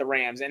there with the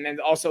Rams, and then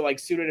also like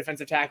pseudo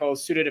defensive tackle,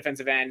 pseudo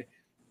defensive end.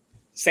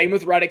 Same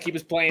with Ruddick, he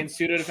was playing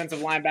pseudo defensive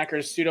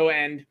linebacker, pseudo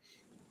end.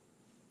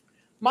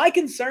 My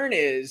concern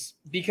is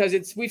because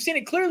we've seen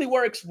it clearly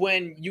works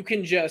when you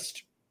can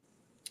just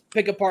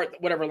pick apart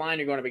whatever line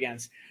you're going up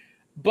against,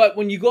 but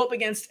when you go up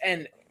against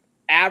an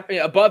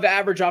above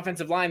average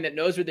offensive line that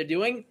knows what they're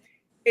doing,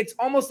 it's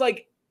almost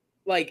like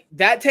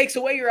that takes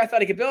away your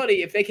athletic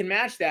ability if they can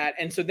match that.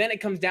 And so then it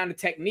comes down to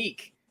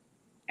technique.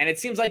 And it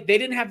seems like they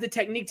didn't have the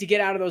technique to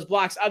get out of those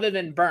blocks other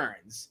than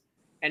Burns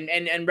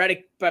and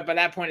Reddick. But by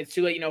that point, it's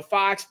too late.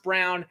 Fox,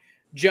 Brown,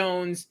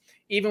 Jones,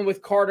 even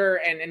with Carter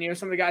and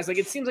some of the guys, like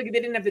it seems like they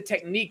didn't have the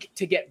technique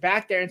to get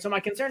back there. And so my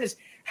concern is,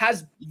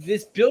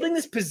 building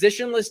this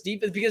positionless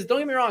defense, because don't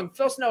get me wrong,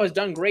 Phil Snow has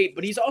done great,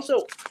 but he's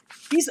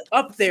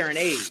up there in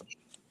age.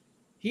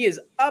 He is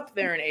up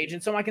there in age.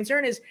 And so my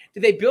concern is,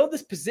 did they build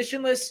this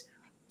positionless,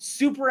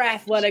 super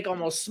athletic,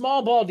 almost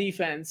small ball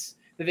defense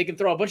that they can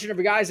throw a bunch of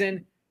different guys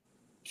in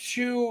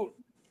to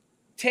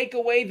take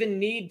away the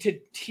need to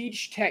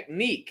teach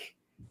technique?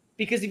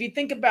 Because if you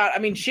think about,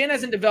 Shin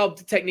hasn't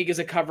developed technique as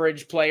a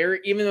coverage player,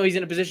 even though he's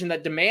in a position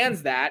that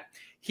demands that.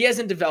 He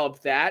hasn't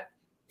developed that.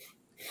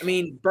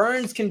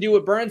 Burns can do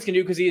what Burns can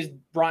do because he is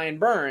Brian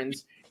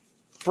Burns.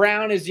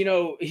 Brown is,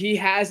 he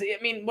has,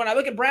 when I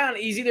look at Brown,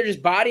 he's either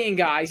just bodying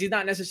guys. He's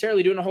not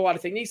necessarily doing a whole lot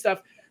of technique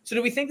stuff. So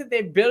do we think that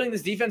they're building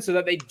this defense so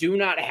that they do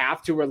not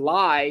have to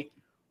rely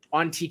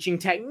on teaching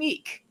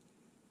technique?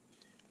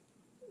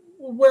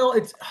 Well,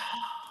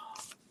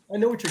 I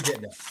know what you're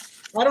getting at.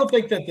 I don't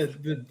think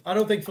that I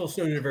don't think Phil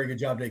Snow did a very good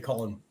job today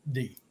calling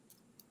D.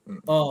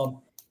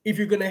 If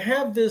you're going to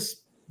have this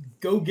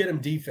go get him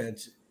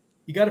defense,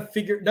 you got to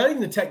figure not even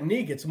the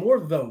technique. It's more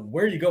of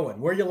where are you going,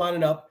 where are you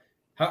lining up,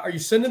 how are you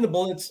sending the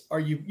bullets?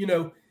 Are you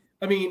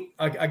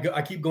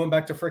I keep going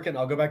back to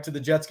I'll go back to the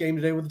Jets game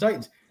today with the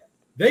Titans.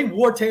 They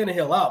wore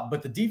Tannehill out,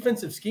 but the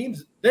defensive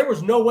schemes, there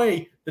was no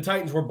way the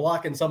Titans were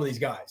blocking some of these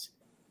guys.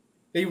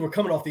 They were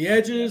coming off the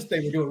edges. They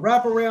were doing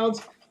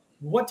wraparounds.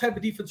 What type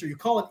of defense are you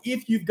calling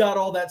if you've got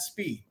all that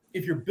speed?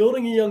 If you're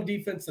building a young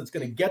defense that's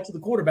going to get to the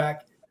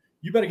quarterback,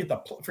 you better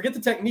forget the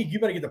technique. You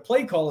better get the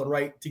play calling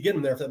right to get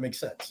them there, if that makes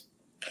sense.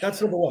 That's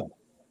number one.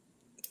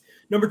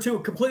 Number two,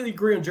 completely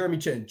agree on Jeremy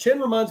Chinn. Chinn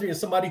reminds me of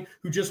somebody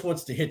who just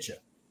wants to hit you.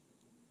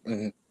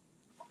 Mm-hmm.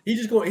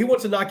 He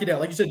wants to knock you down.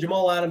 Like you said,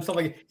 Jamal Adams, stuff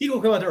like that. He's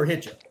going to come out there and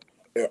hit you.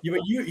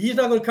 Yeah. He's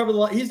not going to cover the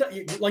line. He's not,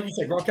 like you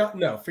said, Gronkowski.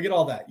 No, forget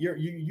all that.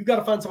 You got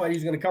to find somebody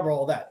who's going to cover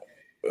all that.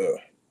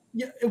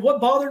 Yeah. What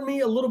bothered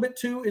me a little bit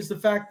too is the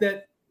fact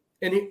that,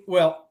 and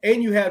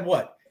you had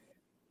what?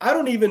 I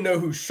don't even know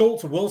who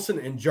Schultz, Wilson,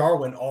 and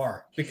Jarwin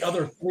are. The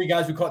other three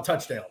guys who caught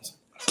touchdowns.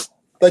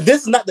 Like,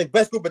 this is not the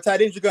best group of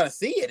tight ends you're going to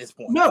see at this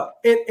point. No,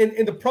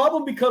 and the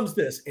problem becomes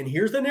this, and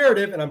here's the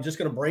narrative, and I'm just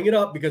going to bring it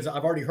up because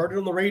I've already heard it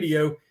on the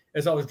radio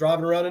as I was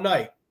driving around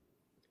tonight.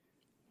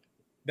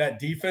 That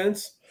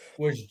defense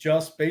was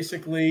just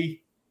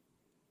basically,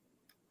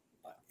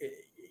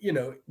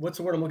 what's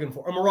the word I'm looking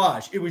for? A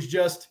mirage. It was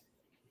just,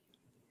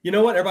 you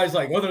know what? Everybody's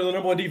like, they're the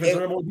number one defense, the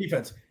number one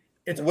defense.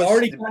 It's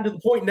already gotten to the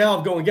point now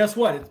of going, guess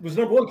what? It was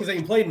number one because they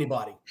ain't played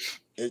anybody.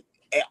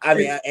 I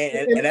mean,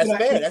 and that's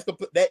fair.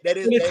 That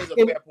is a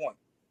fair point.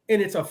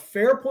 And it's a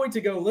fair point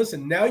to go,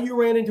 listen, now you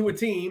ran into a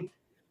team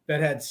that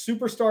had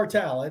superstar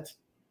talent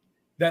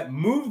that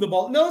moved the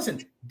ball. No,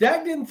 listen,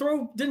 Dak didn't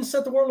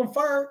set the world on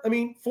fire. I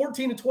mean,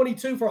 14 to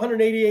 22 for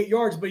 188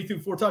 yards, but he threw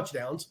 4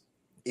 touchdowns.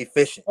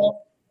 Efficient.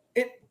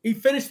 He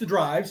finished the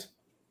drives.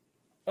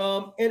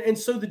 And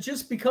so that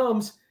just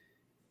becomes,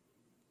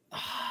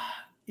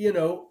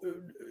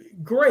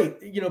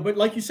 great. But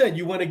like you said,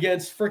 you went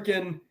against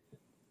freaking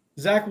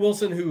Zach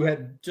Wilson, who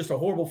had just a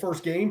horrible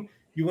first game.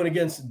 You went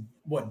against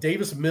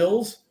Davis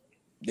Mills.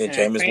 Yeah,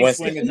 Jameis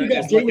Winston.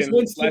 Jameis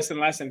Winston less and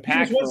less impactful.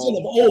 Jameis Winston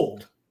of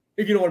old,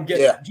 if you know what I'm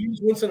getting. Yeah. Jameis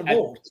Winston of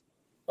old.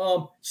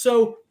 But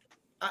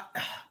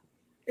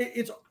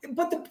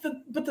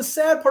the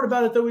sad part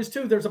about it though is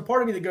too, there's a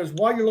part of me that goes,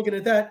 while you're looking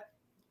at that,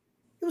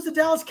 it was the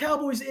Dallas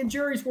Cowboys in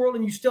Jerry's world,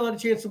 and you still had a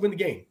chance to win the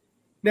game.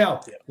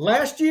 Now,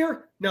 last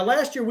year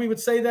we would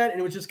say that, and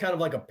it was just kind of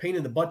like a pain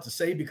in the butt to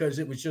say because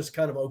it was just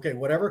kind of okay,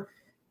 whatever.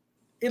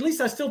 At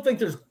least I still think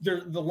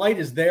the light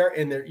is there,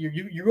 and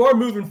you are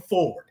moving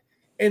forward,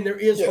 and there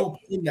is hope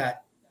in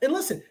that. And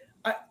listen,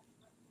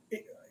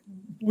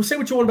 we'll say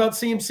what you want about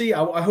CMC.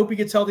 I hope he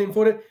gets healthy and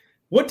footed.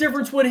 What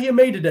difference would he have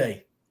made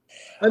today?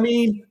 I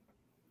mean,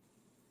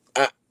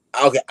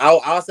 okay,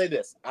 I'll say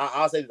this.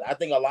 I'll say this. I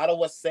think a lot of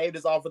what saved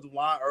this offensive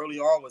line early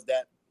on was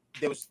that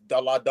there was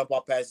a lot of dump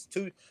off passes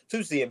to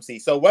CMC.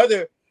 So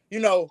whether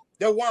there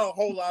weren't a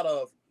whole lot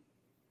of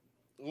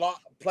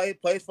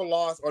plays for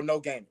loss or no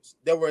gainers.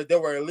 There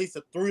were at least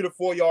a 3 to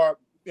 4 yard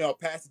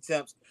pass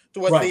attempts to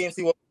what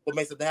CMC would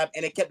make something happen,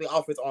 and it kept the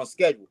offense on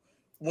schedule.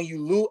 When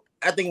you lose,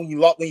 I think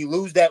when you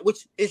lose that,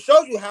 which it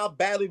shows you how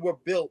badly we're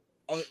built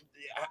on,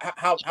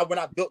 how we're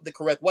not built the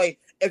correct way.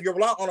 If you're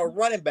relying on a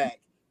running back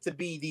to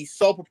be the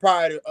sole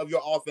proprietor of your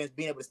offense,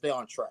 being able to stay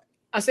on track.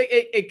 I say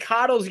it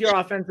coddles your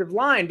offensive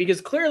line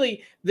because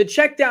clearly the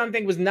check down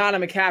thing was not a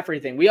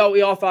McCaffrey thing. We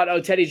all thought,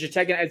 Teddy's just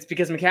checking. It's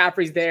because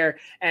McCaffrey's there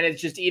and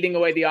it's just eating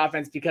away the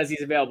offense because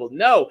he's available.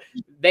 No,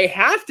 they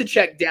have to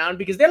check down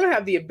because they don't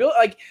have the ability.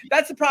 Like,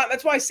 that's the problem.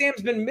 That's why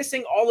Sam's been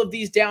missing all of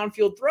these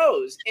downfield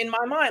throws in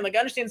my mind. Like, I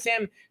understand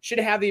Sam should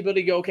have the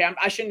ability to go, okay,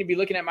 I shouldn't be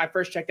looking at my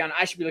first check down.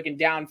 I should be looking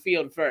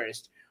downfield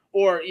first,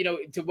 or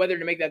to whether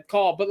to make that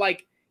call. But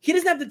like, he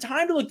doesn't have the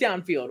time to look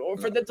downfield or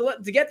for that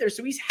to get there,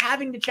 so he's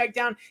having to check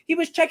down. He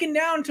was checking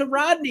down to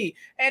Rodney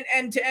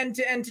and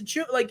to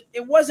Chew. Like,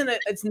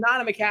 it's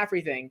not a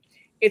McCaffrey thing.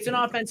 It's an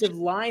offensive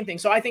line thing.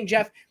 So I think,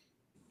 Jeff,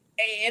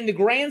 in the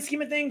grand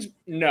scheme of things,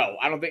 no,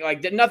 I don't think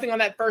nothing on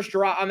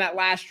that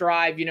last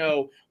drive,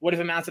 would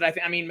have amounted.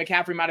 I mean,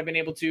 McCaffrey might have been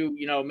able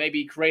to,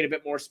 maybe create a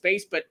bit more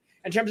space, but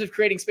in terms of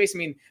creating space, I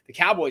mean, the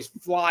Cowboys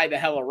fly the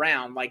hell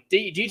around. Like,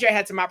 DJ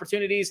had some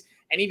opportunities,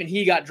 and even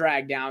he got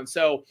dragged down.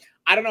 So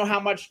I don't know how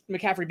much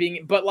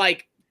McCaffrey but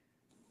like,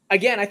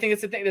 again, I think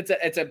it's the thing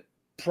it's a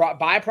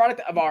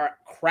byproduct of our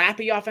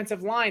crappy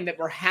offensive line that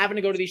we're having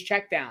to go to these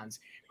checkdowns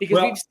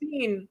because we've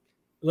seen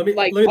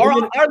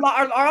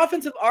our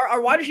offensive, our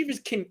wide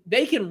receivers can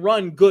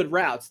run good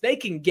routes. They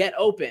can get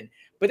open,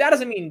 but that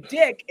doesn't mean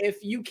dick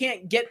if you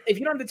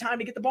don't have the time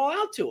to get the ball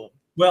out to them.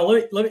 Well,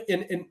 let me,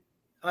 and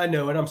I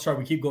know, and I'm sorry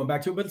we keep going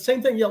back to it, but the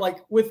same thing, like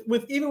with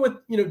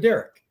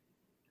Derek.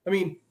 I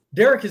mean,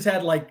 Derek has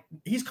had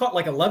he's caught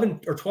 11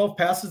 or 12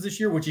 passes this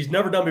year, which he's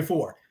never done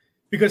before.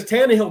 Because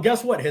Tannehill,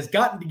 guess what, has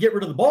gotten to get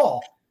rid of the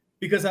ball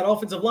because that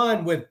offensive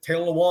line with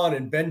Taylor Lewan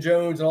and Ben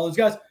Jones and all those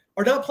guys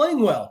are not playing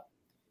well.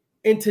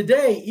 And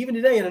even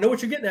today, and I know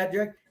what you're getting at,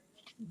 Derek,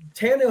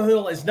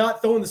 Tannehill is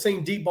not throwing the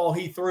same deep ball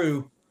he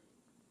threw,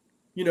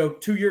 2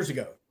 years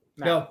ago.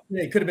 No. Now,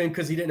 it could have been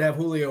because he didn't have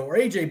Julio or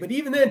AJ, but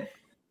even then,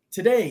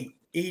 today,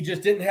 he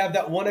just didn't have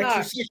that one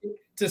extra second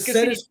to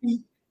set his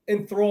feet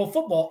and throw a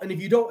football. And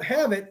if you don't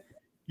have it,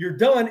 you're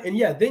done. And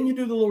then you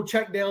do the little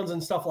check downs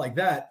and stuff like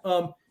that.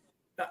 I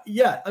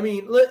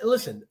mean,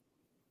 listen,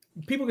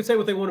 people can say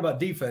what they want about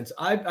defense.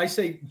 I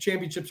say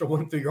championships are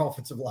won through your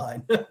offensive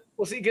line.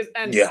 Well, see,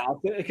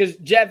 because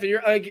Jeff,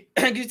 you're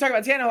you talk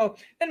about Tannehill,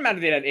 doesn't matter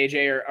if they had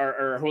AJ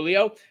or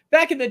Julio.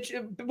 Back when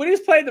he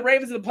was playing the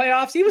Ravens in the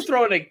playoffs, he was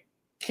throwing a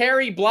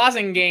Kerry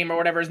Blasingame or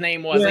whatever his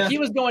name was. Like, he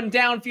was going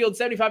downfield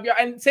 75 yards.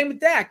 And same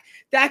with Dak.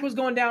 Dak was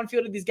going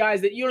downfield to these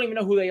guys that you don't even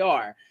know who they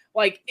are.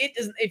 Like, it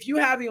doesn't. If you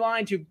have the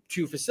line to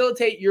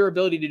facilitate your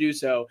ability to do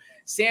so,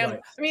 Sam.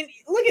 Right. I mean,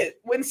 look at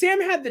when Sam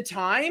had the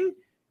time,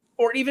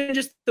 or even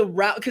just the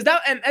route, because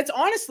that's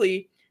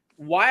honestly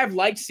why I've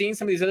liked seeing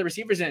some of these other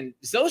receivers. And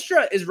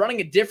Zylstra is running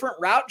a different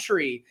route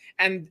tree,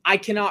 and I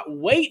cannot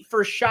wait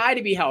for Shai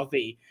to be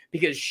healthy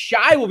because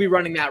Shy will be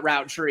running that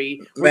route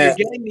tree where you're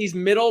getting these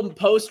middle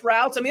post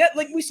routes. I mean,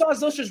 like we saw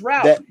Zylstra's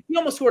route. He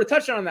almost scored a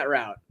touchdown on that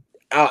route.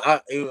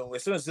 As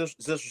soon as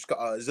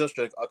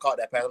Zylstra caught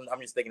that pass,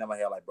 I'm just thinking in my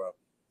head like, bro,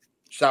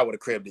 Shy would have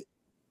cribbed it.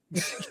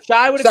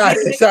 Shy would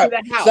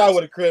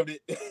have cribbed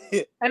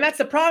it. And that's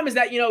the problem is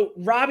that,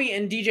 Robbie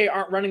and DJ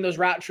aren't running those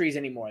route trees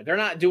anymore. They're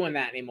not doing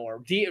that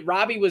anymore.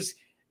 Robbie was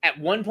at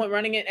one point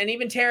running it, and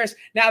even Terrace.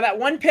 Now that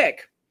one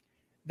pick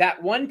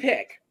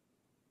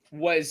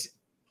was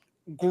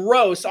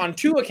gross on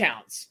two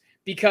accounts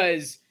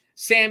because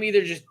Sam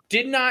either just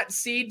did not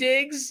see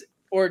Diggs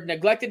or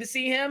neglected to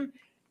see him.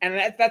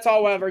 And that's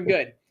all well and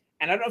good.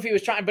 And I don't know if he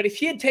was trying, but if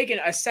he had taken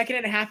a second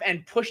and a half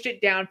and pushed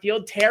it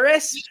downfield,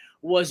 Terrace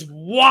was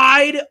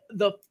wide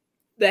the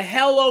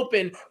hell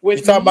open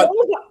with. Are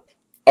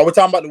we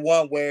talking about the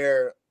one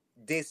where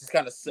Diggs is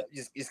kind of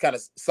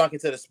sunk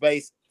into the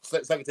space,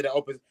 sunk into the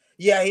open?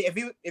 Yeah, if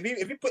he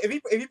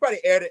probably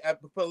aired it,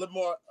 put a little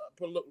more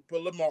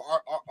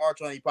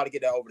arch on it, he probably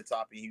get that over the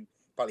top, and he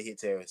probably hit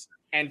Terrace.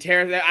 And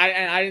Terrace,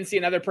 I didn't see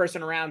another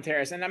person around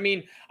Terrace. And I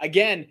mean,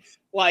 again,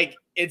 like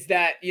it's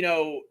that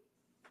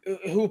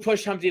who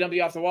pushed Humpty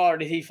Dumpty off the wall, or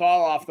did he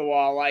fall off the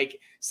wall? Like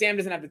Sam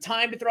doesn't have the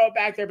time to throw it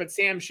back there, but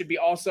Sam should be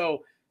also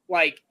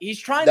like he's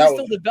trying to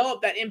still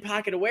develop that in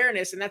pocket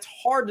awareness, and that's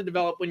hard to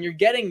develop when you're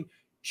getting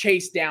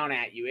chased down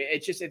at you.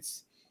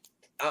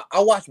 I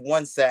watched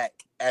one sack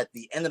at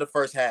the end of the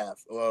first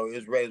half. Well,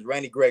 it was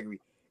Randy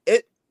Gregory.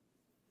 It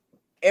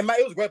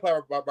was a great play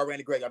by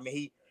Randy Gregory. I mean,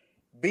 he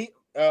beats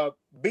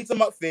him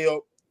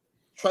upfield,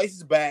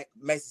 traces back,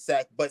 makes a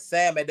sack. But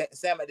Sam at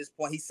this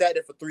point, he sat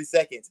there for 3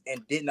 seconds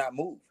and did not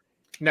move.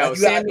 No,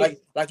 you got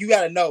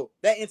to know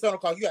that internal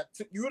clock. You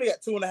really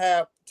got 2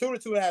 to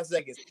 2.5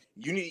 seconds.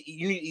 You need to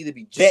either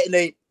be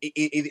jetting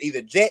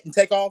either jet and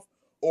take off,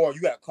 or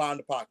you got to climb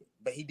the pocket.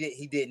 But he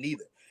did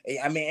neither.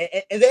 I mean,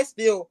 and that's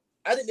still.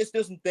 I think there's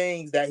still some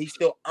things that he's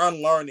still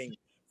unlearning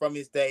from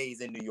his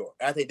days in New York.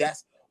 I think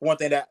that's one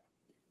thing that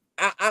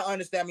I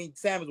understand. I mean,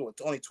 Sam is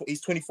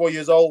he's 24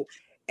 years old,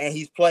 and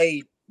he's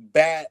played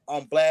bad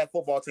on bad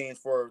football teams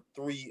for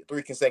three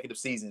consecutive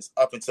seasons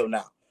up until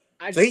now.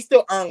 So he's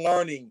still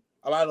unlearning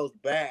a lot of those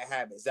bad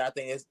habits. That I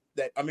think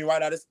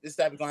right now this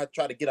staff is gonna have to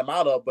try to get him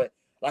out of. But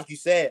like you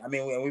said, I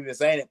mean, we've been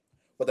saying it,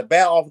 but the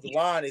bad offensive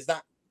line is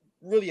not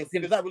really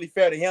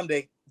fair to him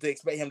to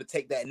expect him to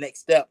take that next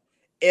step.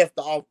 If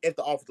the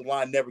offensive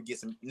line never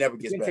gets better.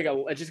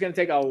 It's just going to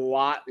take a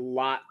lot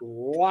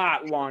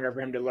longer for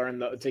him to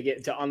learn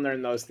to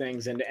unlearn those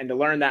things and to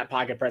learn that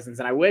pocket presence.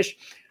 And I wish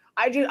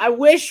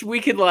we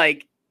could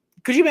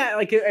could you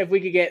imagine if we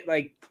could get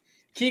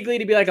Kuechly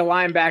to be like a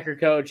linebacker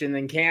coach and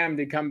then Cam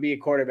to come be a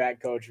quarterback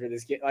coach for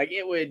this kid?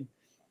 It would.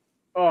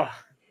 Oh,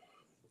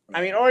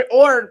 I mean,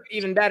 or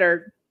even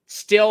better,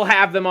 still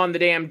have them on the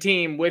damn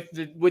team with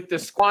the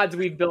squads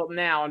we've built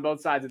now on both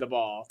sides of the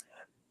ball.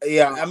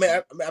 Yeah, I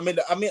mean,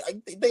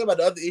 think about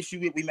the other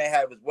issue we may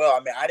have as well. I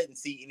mean, I didn't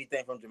see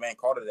anything from Jermaine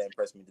Carter that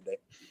impressed me today.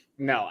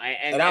 No,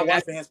 and I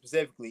watched him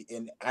specifically,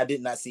 and I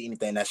did not see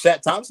anything. Now,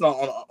 Shaq Thompson,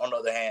 on the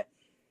other hand,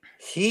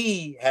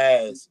 he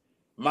has,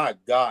 my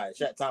God,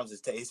 Shaq Thompson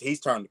he's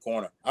turned the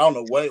corner. I don't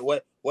know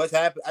what's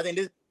happened. I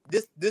think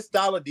this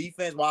style of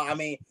defense, while I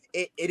mean,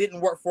 it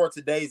didn't work for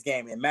today's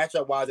game, and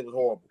matchup wise, it was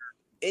horrible.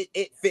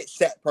 It fits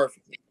Shaq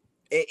perfectly.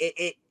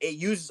 It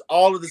uses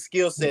all of the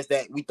skill sets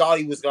that we thought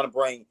he was going to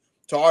bring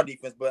to our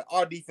defense, but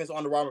our defense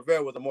under Ron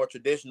Rivera was a more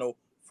traditional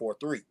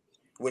 4-3,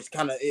 which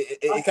kind of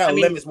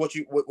limits what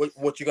you're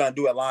gonna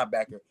do at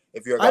linebacker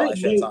if you're a guy like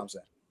Shaq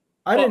Thompson.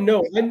 I didn't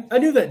know. I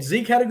knew that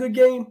Zeke had a good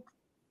game.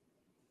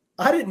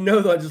 I didn't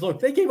know though. I just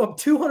looked. They gave up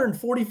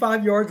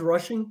 245 yards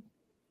rushing.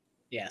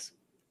 Yes.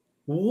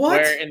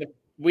 What?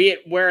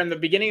 Where in the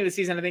beginning of the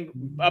season, I think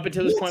up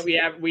until this point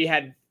we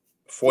had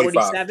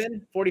 45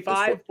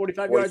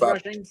 yards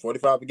rushing.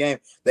 45 a game.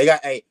 They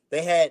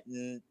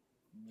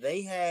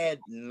had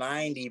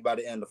 90 by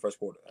the end of the first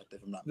quarter,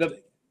 if I'm not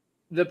mistaken.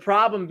 The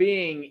problem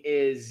being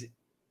is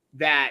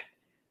that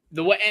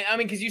the way, I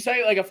mean, because you say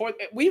a fourth,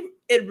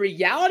 in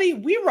reality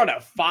we run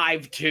a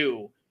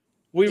 5-2.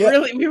 We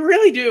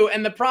really do.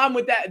 And the problem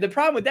with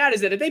that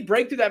is that if they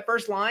break through that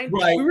first line,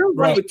 we really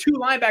run with 2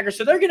 linebackers.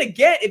 So they're gonna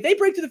if they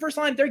break through the first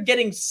line, they're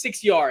getting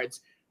 6 yards.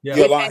 Yeah.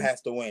 Your line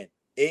has to win.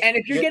 And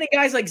if you're getting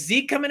guys like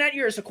Zeke coming at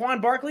you or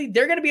Saquon Barkley,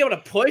 they're gonna be able to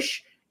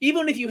push.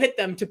 Even if you hit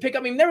them to pick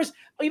up, I mean, there was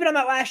even on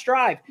that last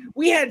drive,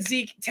 we had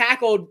Zeke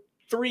tackled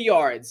 3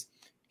 yards.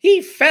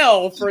 He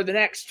fell for the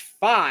next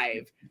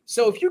 5.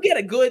 So if you get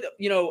a good,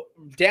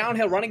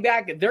 downhill running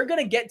back, they're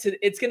going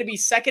to it's going to be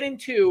 2nd and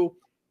 2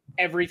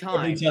 every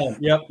time.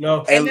 Yep.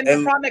 No. And then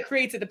the problem that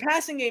creates the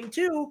passing game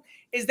too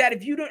is that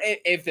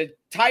if the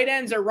tight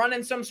ends are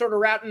running some sort of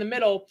route in the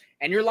middle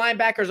and your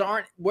linebackers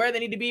aren't where they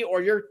need to be,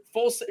 or your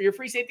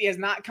free safety is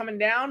not coming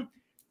down,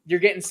 you're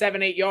getting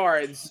 7-8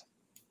 yards.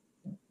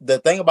 The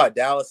thing about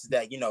Dallas is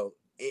that,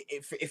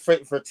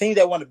 for teams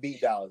that want to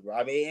beat Dallas, bro,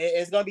 I mean,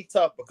 it's going to be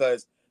tough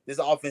because this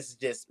offense is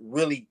just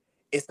really,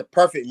 it's the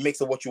perfect mix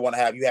of what you want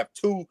to have. You have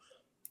 2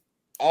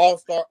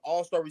 all-star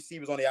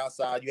receivers on the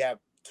outside. You have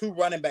 2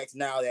 running backs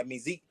now. That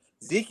means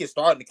Zeke is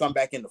starting to come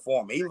back into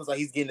form. He looks like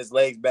he's getting his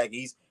legs back.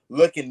 He's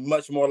looking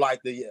much more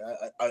like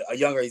a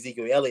younger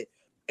Ezekiel Elliott.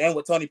 And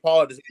with Tony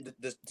Pollard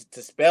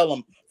to spell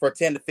him for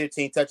 10 to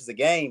 15 touches a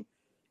game,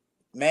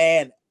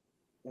 man,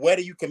 where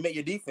do you commit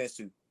your defense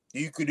to? Do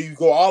you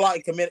go all out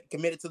and commit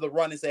it to the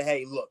run and say,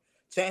 hey, look,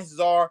 chances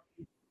are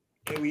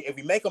if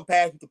we make them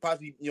pass, we could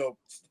possibly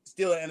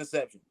steal an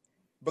interception,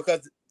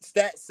 because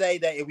stats say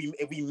that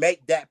if we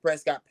make Dak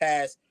Prescott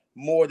pass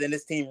more than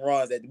this team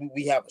runs, that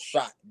we have a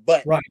shot.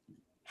 But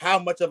how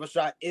much of a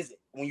shot is it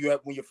when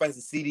you're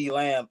facing CeeDee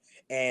Lamb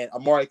and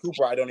Amari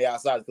Cooper out on the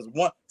outside?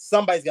 Because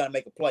somebody's got to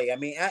make a play. I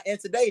mean, and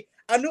today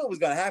I knew it was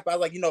going to happen. I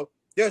was like,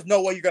 there's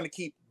no way you're going to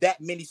keep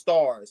that many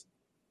stars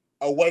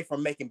away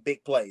from making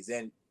big plays.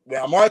 And when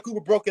Amari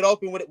Cooper broke it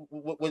open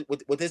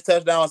with his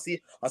touchdown on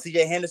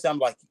CJ Henderson, I'm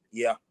like,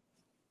 yeah.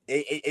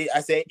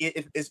 I said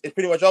it's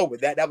pretty much over.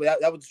 That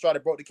was the straw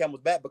that broke the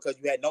camel's back, because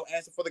you had no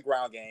answer for the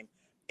ground game.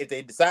 If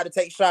they decide to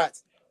take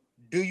shots,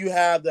 do you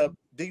have the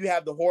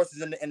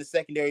horses in the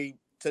secondary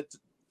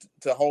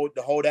to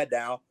hold that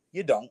down?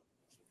 You don't.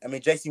 I mean,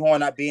 J.C.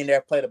 Horn not being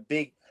there played a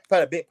big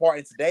part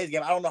in today's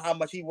game. I don't know how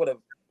much he would have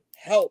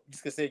helped,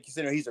 just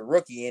considering he's a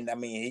rookie, and I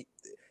mean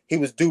he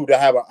was due to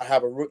have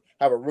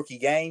a rookie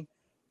game.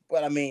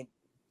 But I mean,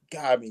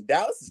 God,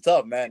 Dallas is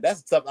tough, man.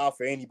 That's a tough out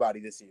for anybody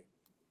this year.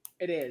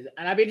 It is,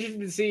 and I'd be interested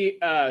to see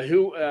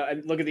who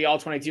look at the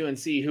All-22 and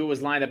see who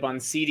was lined up on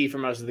CD for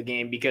most of the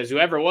game, because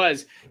whoever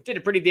was did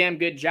a pretty damn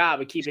good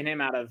job of keeping him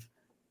out of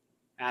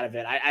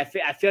it. I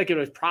feel like it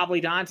was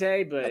probably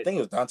Dante, but I think it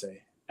was Dante.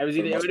 It would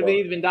have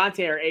either been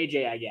Dante or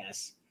AJ, I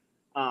guess.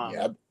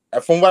 Yeah,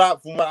 from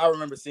what I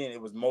remember seeing, it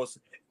was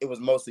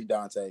mostly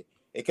Dante.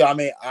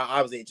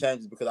 Obviously it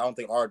changes because I don't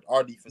think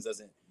our defense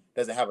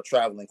doesn't have a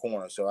traveling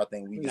corner, so I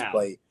think we just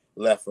play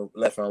left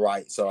and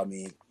right. So I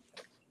mean.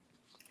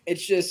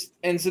 It's just,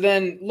 and so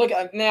then look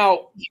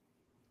now,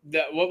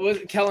 what was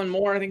it? Kellen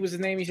Moore, I think was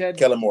his name. He said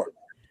Kellen Moore.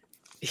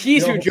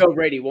 He's who Joe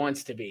Brady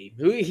wants to be.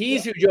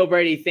 He's who Joe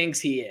Brady thinks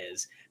he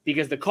is,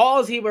 because the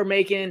calls he were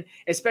making,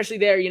 especially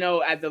there,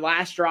 at the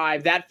last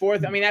drive, that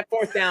fourth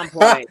down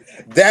play,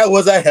 that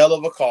was a hell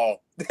of a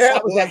call.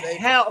 That was a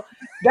hell.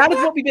 That is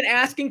what we've been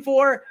asking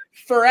for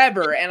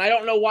forever, and I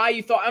don't know why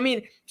you thought. I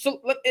mean, so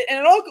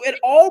and it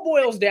all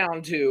boils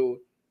down to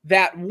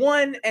that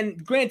one.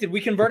 And granted, we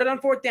converted on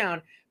fourth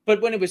down. But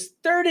when it was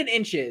 3rd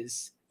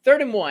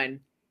and 1,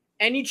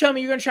 and you tell me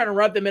you're going to try to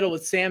run up the middle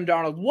with Sam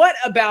Darnold, what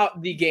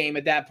about the game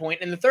at that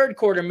point in the third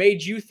quarter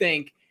made you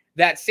think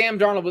that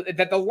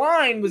that the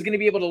line was going to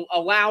be able to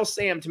allow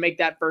Sam to make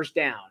that first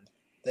down?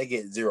 They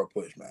get zero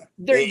push, man.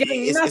 They're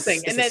getting nothing.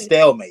 It's a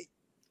stalemate.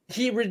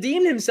 He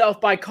redeemed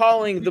himself by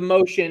calling the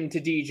motion to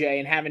DJ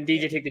and having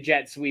DJ take the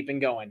jet sweep and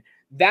going.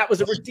 That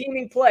was a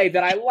redeeming play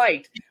that I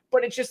liked.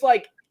 But it's just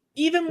like,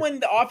 even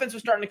when the offense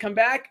was starting to come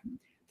back,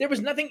 there was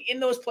nothing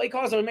in those play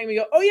calls that would make me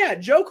go, oh, yeah,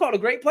 Joe called a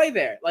great play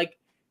there. Like,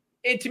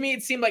 to me,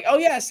 it seemed like, oh,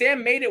 yeah,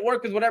 Sam made it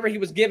work with whatever he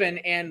was given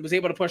and was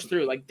able to push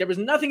through. Like, there was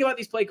nothing about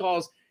these play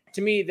calls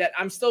to me that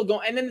I'm still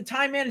going. And then the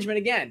time management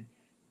again,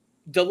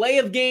 delay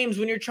of games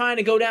when you're trying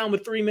to go down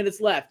with 3 minutes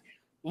left,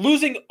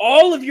 losing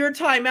all of your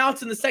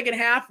timeouts in the second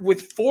half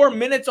with 4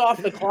 minutes off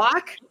the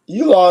clock.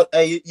 You lost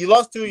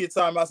 2 of your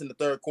timeouts in the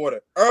third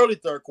quarter, early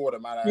third quarter,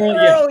 man.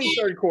 Early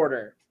third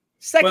quarter.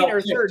 Second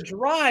or third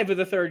drive of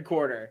the third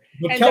quarter.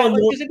 And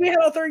because if we had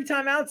all 30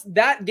 timeouts,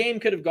 that game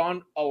could have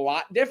gone a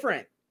lot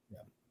different. Yeah.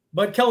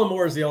 But Kellen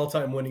Moore is the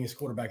all-time winningest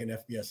quarterback in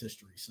FBS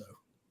history. So,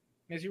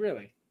 is he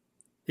really?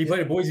 He played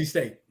at Boise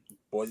State.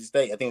 Boise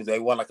State. I think they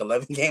won like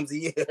 11 games a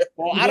year.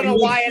 Well, I don't know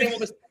why anyone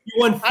was. He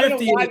won 50. I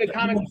don't know why the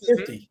comments.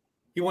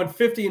 He won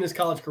 50 in his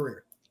college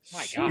career.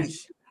 My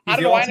gosh. I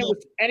don't know why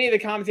any of the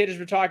commentators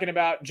were talking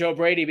about Joe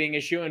Brady being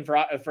a shoo-in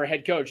for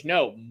head coach.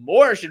 No,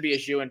 Moore should be a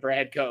shoo-in for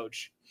head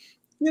coach.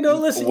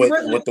 Listen,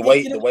 with the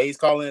way he's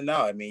calling it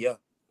now, I mean, yeah.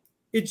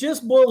 It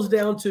just boils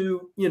down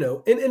to,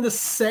 and the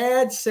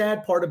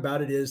sad part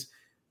about it is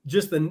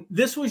just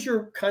this was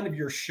your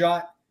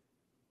shot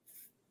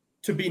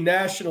to be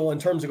national in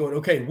terms of going,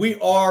 okay, we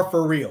are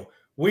for real.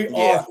 We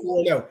are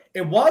 4-0.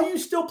 And while you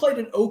still played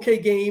an okay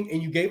game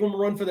and you gave them a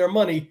run for their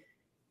money,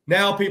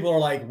 now people are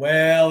like,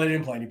 well, they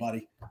didn't play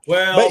anybody.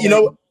 Well, but you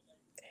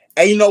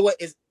know what?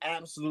 It's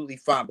absolutely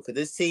fine, because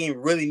this team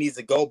really needs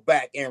to go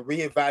back and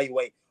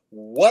reevaluate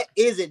what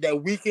is it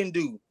that we can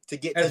do to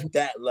get to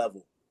that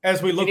level.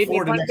 As we look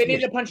forward to next week. They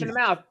need to punch in the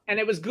mouth. And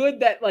it was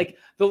good that a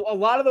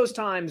lot of those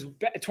times,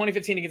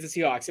 2015 against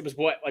the Seahawks, it was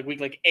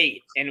week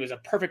 8, and it was a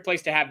perfect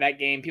place to have that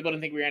game. People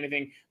didn't think we were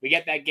anything. We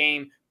get that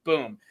game,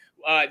 boom.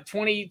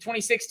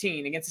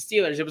 2016 against the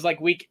Steelers, it was like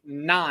week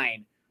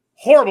 9.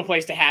 Horrible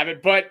place to have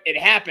it, but it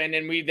happened,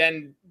 and we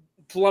then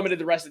plummeted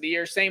the rest of the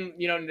year. Same,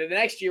 the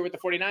next year with the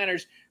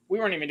 49ers, we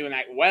weren't even doing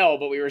that well,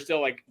 but we were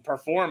still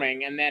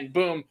performing, and then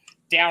boom,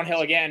 downhill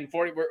again.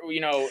 40,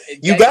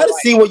 you got to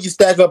see what you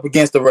stack up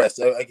against the rest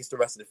of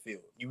the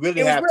field. You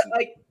really have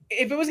to.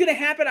 If it was going to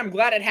happen, I'm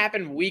glad it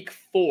happened week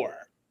 4.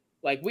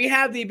 We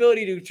have the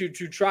ability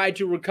to try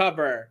to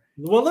recover.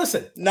 Well,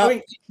 listen,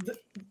 the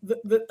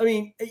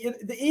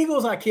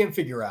Eagles, I can't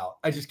figure out.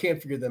 I just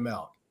can't figure them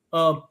out.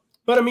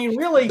 But But I mean,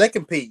 really, they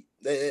compete.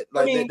 They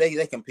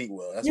compete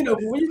well. That's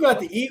when you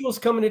got the Eagles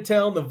coming to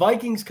town, the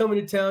Vikings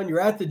coming to town, you're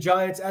at the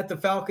Giants, at the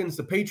Falcons,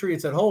 the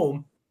Patriots at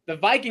home. The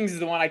Vikings is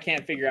the one I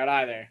can't figure out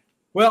either.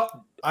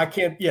 Well, I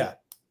can't. Yeah,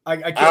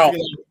 I can't.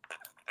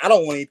 I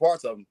don't want any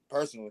parts of them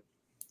personally.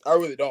 I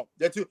really don't.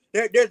 They're too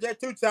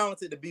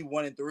talented to be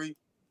 1-3.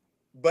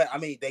 But I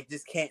mean, they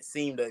just can't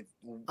seem to.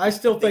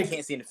 They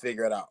can't seem to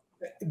figure it out.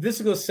 This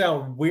is going to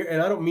sound weird,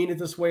 and I don't mean it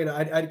this way, and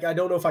I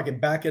don't know if I can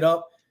back it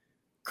up.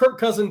 Kirk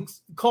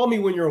Cousins, call me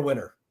when you're a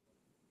winner.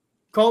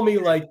 Call me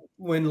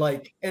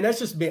and that's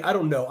just me. I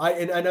don't know.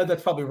 I know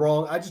that's probably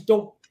wrong. I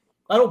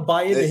don't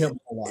buy into him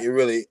a lot.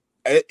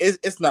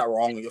 It's not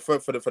wrong for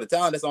the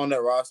talent that's on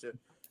that roster.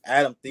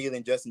 Adam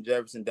Thielen, Justin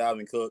Jefferson,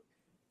 Dalvin Cook.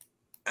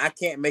 I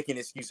can't make an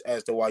excuse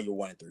as to why you're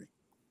 1-3.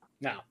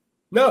 No.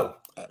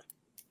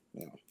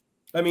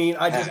 I mean,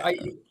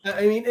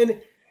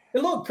 and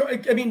look,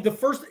 I mean, the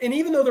first, and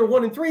even though they're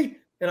 1-3,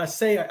 and I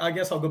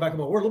guess I'll go back on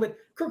my word a little bit.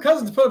 Kirk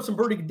Cousins put up some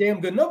pretty damn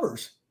good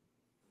numbers.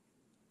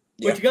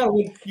 But you got to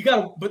win.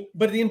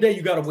 But at the end of the day,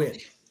 you got to win.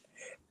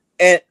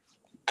 And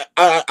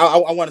I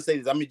want to say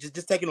this. I mean,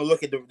 just taking a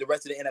look at the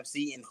rest of the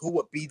NFC and who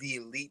would be the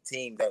elite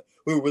team that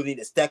we really need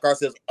to stack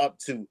ourselves up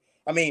to.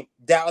 I mean,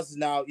 Dallas is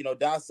now,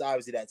 Dallas is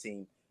obviously that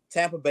team.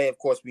 Tampa Bay, of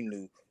course, we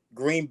knew.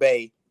 Green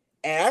Bay,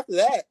 and after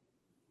that,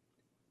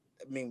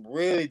 I mean,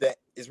 really, that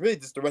is really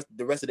just the rest of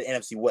the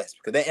NFC West,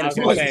 because that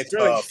NFC West is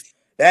tough.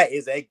 That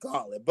is a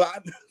gauntlet.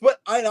 But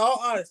in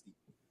all honesty,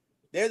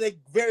 there's a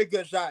very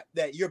good shot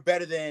that you're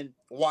better than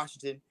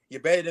Washington,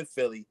 you're better than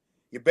Philly,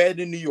 you're better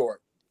than New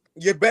York,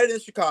 you're better than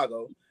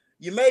Chicago.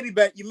 You may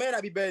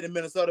not be better than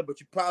Minnesota, but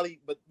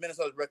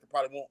Minnesota's record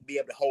probably won't be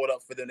able to hold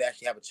up for them to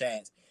actually have a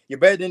chance. You're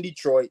better than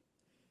Detroit.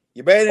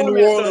 You're better than New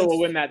Orleans. Minnesota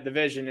will win that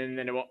division, and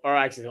then they won't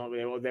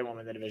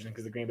win the division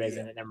because the Green Bay's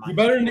in it. Never mind. You're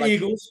better than the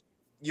Eagles.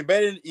 You're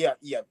better than You're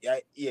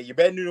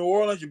better than New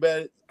Orleans.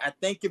 I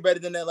think you're better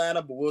than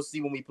Atlanta, but we'll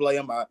see when we play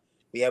them.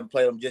 We haven't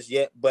played them just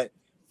yet, but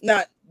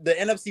not the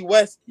NFC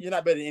West. You're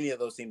not better than any of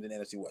those teams in the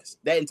NFC West.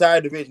 That entire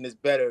division is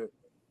better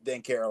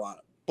than Carolina,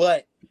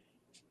 but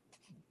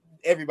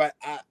everybody.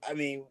 I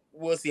mean,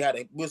 we'll see how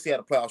the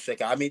playoffs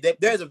shake out. I mean,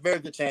 there's a very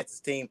good chance this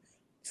team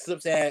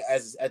slips in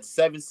as a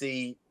 7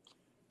 seed,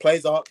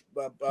 plays on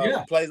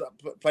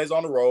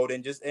the road,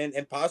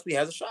 and possibly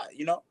has a shot.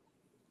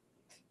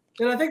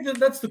 And I think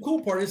that's the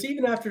cool part is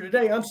even after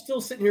today, I'm still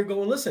sitting here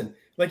going, listen,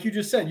 like you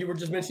just said, you were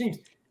just mentioning,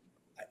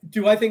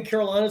 do I think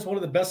Carolina is one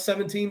of the best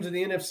 7 teams in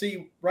the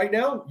NFC right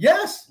now?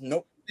 Yes.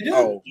 Nope. They do.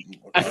 Oh.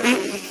 No.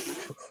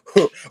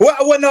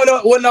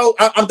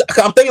 I'm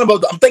thinking of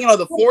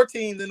the 4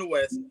 teams in the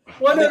West.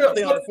 Well, I'm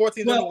thinking of the 4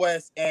 teams in the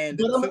West,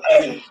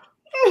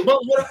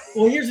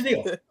 well, here's the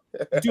deal.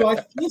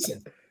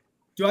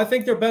 Do I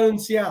think they're better than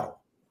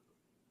Seattle?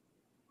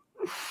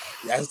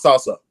 That's a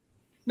toss-up.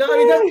 No, I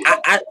mean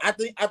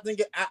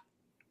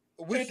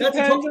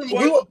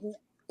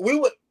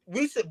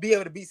we should be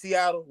able to beat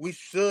Seattle. We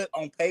should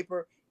on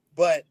paper,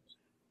 but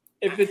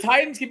if the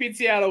Titans can beat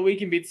Seattle, we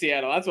can beat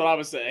Seattle. That's what I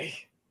would say.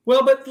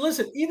 Well, but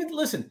listen,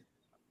 and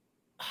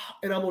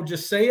I'm gonna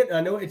just say it.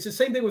 I know it's the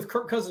same thing with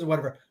Kirk Cousins or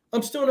whatever.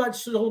 I'm still not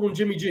sold on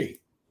Jimmy G.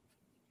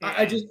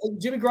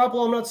 Jimmy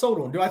Garoppolo, I'm not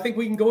sold on. Do I think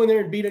we can go in there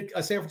and beat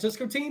a San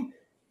Francisco team?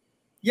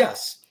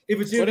 Yes.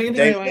 If it's they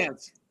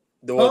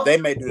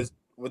may do this.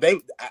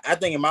 I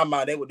think in my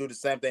mind they would do the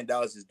same thing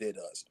Dallas just did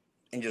to us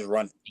and just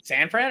run it.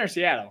 San Fran or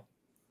Seattle?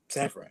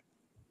 San Fran.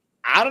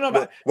 I don't know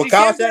about with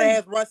Kyle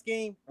Shanahan's run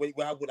scheme, with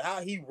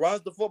how he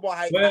runs the football,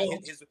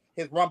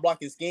 his run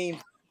blocking scheme.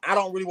 I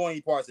don't really want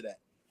any parts of that.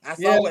 I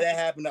saw what that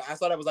happened. I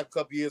saw that was like a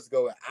couple years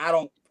ago. I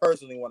don't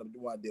personally want to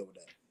deal with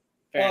that.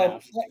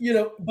 And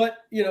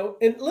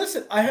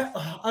listen, I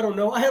don't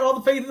know. I had all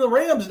the faith in the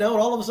Rams now,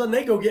 and all of a sudden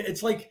they go get.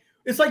 It's like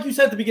you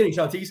said at the beginning,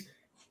 Shantice.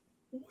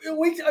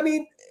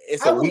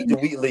 It's a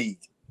week-to-week league.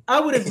 I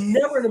would have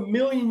never in a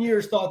million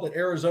years thought that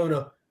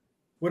Arizona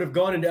would have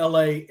gone into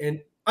LA, and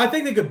I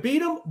think they could beat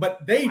them,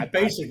 but they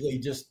basically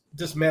just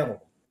dismantled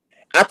them.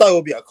 I thought it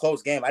would be a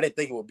close game. I didn't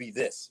think it would be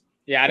this.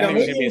 Yeah, I don't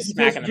think it was going to be a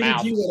smack in the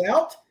mouth. Jimmy G went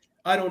out.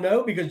 I don't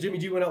know, because Jimmy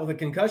G went out with a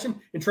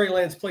concussion, and Trey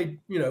Lance played,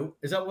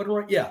 is that what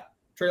right? Yeah.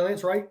 Trey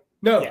Lance, right?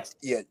 No. Yes.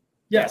 Yeah.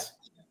 Yes.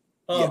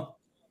 For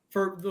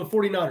the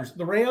 49ers.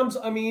 The Rams,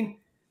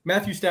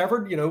 Matthew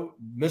Stafford,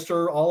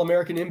 Mr.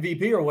 All-American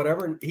MVP or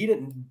whatever, and he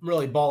didn't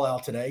really ball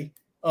out today.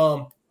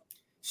 I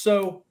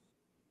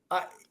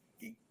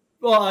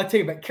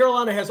take it back.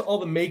 Carolina has all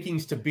the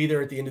makings to be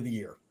there at the end of the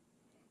year.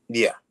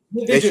 Yeah,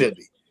 they should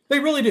be. They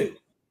really do.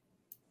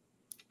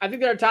 I think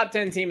they're a top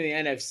 10 team in the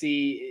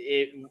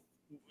NFC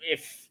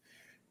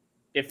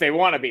if they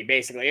want to be,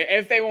 basically.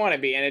 If they want to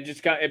be, and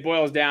it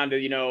boils down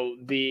to,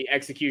 the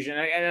execution.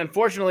 And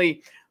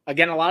unfortunately,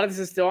 again, a lot of this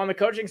is still on the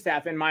coaching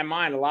staff in my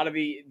mind. A lot of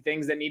the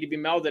things that need to be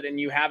melded, and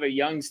you have a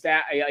young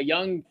staff, you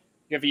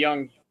have a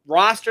young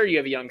roster, you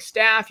have a young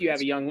staff, you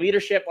have a young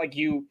leadership.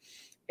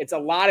 It's a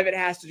lot of it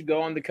has to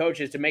go on the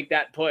coaches to make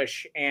that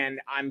push. And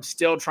I'm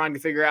still trying to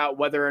figure out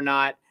whether or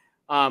not,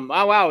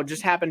 it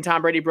just happened.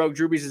 Tom Brady broke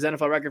Drew Brees'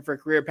 NFL record for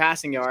career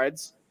passing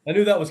yards. I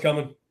knew that was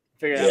coming.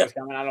 Figured that was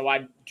coming. I don't know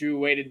why Drew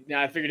waited.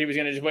 I figured he was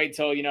going to just wait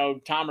till,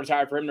 Tom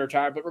retired for him to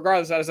retire. But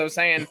regardless, as I was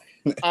saying,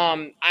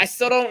 I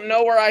still don't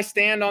know where I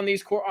stand on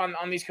these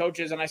on these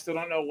coaches, and I still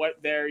don't know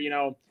what their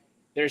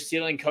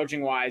ceiling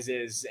coaching wise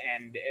is.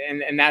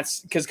 And that's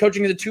because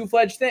coaching is a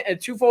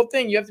twofold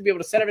thing. You have to be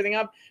able to set everything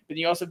up, but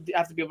you also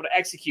have to be able to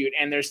execute.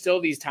 And there's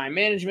still these time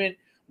management,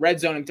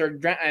 red zone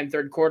and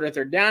third quarter,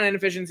 third down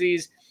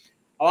inefficiencies.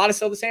 A lot of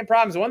still the same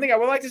problems. The one thing I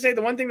would like to say,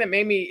 the one thing that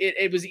made me,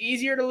 it was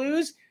easier to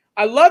lose.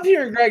 I loved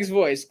hearing Greg's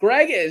voice.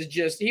 Greg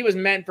is he was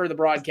meant for the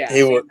broadcast.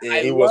 He was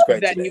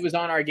great that today. He was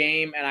on our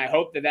game, and I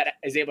hope that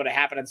is able to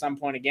happen at some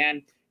point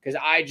again, because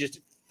I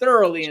just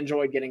thoroughly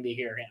enjoyed getting to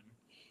hear him.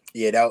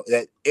 Yeah,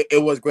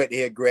 it was great to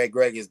hear Greg.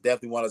 Greg is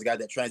definitely one of those guys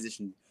that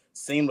transitioned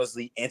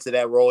seamlessly into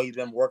that role. He's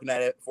been working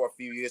at it for a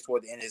few years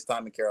toward the end of his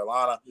time in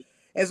Carolina.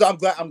 And so I'm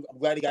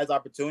glad he got his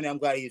opportunity. I'm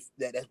glad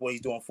that's what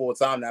he's doing full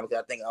time now, because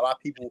I think a lot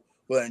of people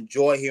will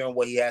enjoy hearing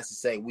what he has to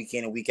say week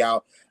in and week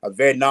out. A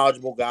very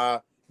knowledgeable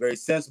guy, very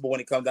sensible when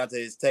it comes down to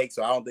his take.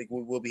 So I don't think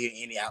we will be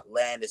hearing any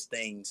outlandish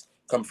things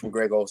coming from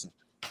Greg Olsen.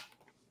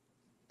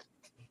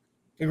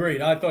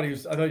 Agreed.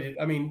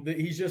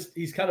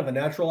 He's kind of a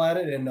natural at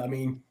it. And I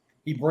mean,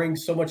 he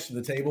brings so much to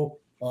the table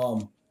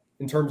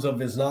in terms of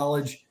his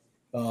knowledge,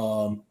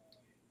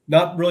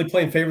 not really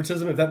playing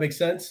favoritism, if that makes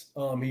sense.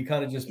 He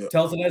kind of just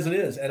tells it as it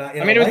is. And I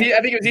think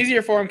it was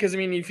easier for him because,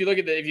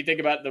 if you think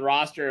about the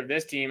roster of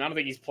this team, I don't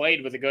think he's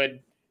played with a good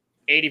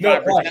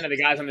 85% of the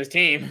guys on this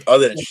team.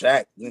 Other than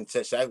Shaq.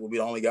 Shaq will be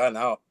the only guy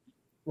now.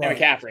 Right. And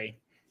McCaffrey.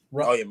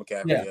 Right. Oh, yeah,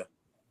 McCaffrey, yeah.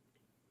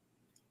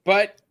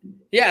 But,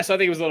 so I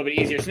think it was a little bit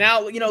easier. So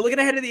now, looking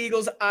ahead to the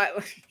Eagles, I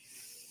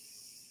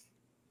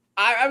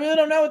really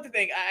don't know what to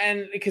think.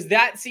 And because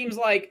that seems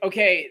like,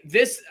 okay,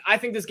 I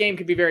think this game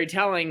could be very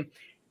telling,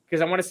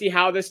 because I want to see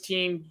how this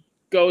team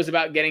goes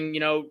about getting,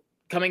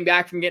 coming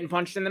back from getting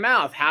punched in the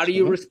mouth. How do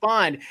you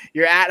respond?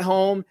 You're at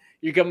home.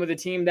 You're coming with a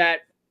team that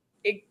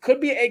it could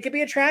be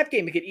a trap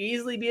game. It could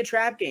easily be a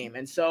trap game.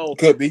 And so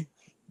could be.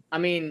 I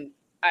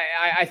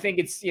think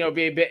it's, be a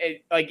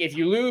bit like, if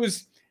you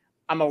lose,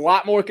 I'm a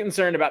lot more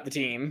concerned about the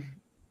team.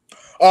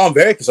 Oh, I'm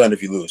very concerned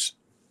if you lose.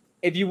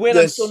 If you win,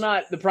 I'm still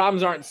not. The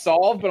problems aren't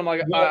solved, but I'm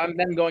like, I'm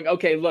then going,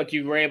 okay, look,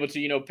 you were able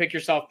to, pick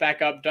yourself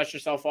back up, dust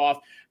yourself off,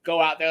 go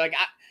out there. Like,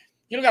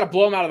 you don't got to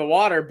blow them out of the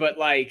water, but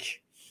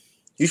like,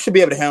 you should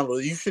be able to handle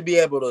it. You should be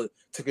able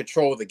to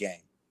control the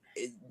game.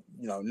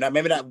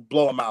 Maybe not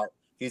blow them out.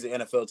 These are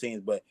NFL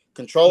teams, but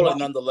control it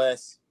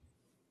nonetheless.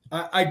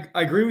 I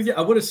agree with you.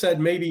 I would have said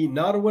maybe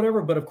not or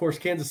whatever, but of course,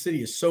 Kansas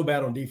City is so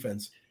bad on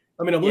defense.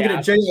 I'm looking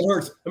at Jalen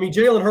Hurts.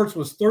 Jalen Hurts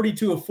was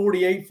 32 of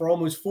 48 for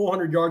almost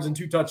 400 yards and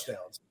 2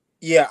 touchdowns.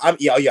 Yeah,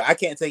 I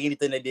can't take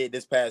anything they did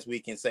this past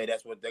week and say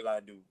that's what they're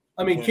gonna do.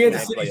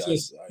 Kansas City's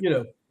just,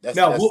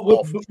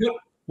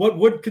 what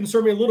would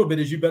concern me a little bit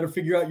is you better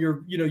figure out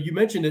you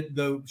mentioned it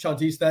though,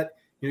 Shantice, that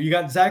you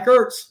got Zach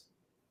Ertz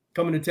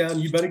coming to town.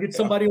 You better get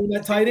somebody on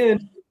that tight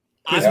end.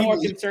 I'm more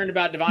concerned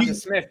about Devonta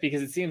Smith,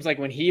 because it seems like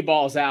when he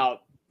balls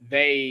out,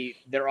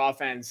 their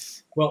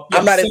offense. Well,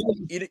 I'm not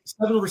 7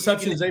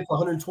 receptions, 8 for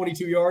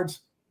 122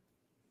 yards.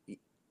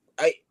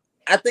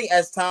 I think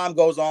as time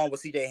goes on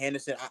with CJ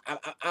Henderson,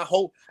 I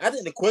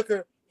think the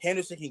quicker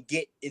Henderson can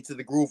get into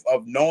the groove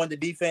of knowing the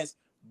defense,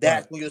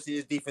 that's when you'll see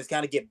this defense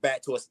kind of get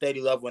back to a steady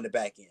level in the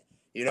back end.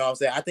 You know what I'm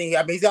saying? I think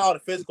he's got all the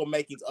physical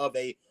makings of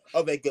a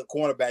good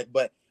cornerback,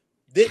 but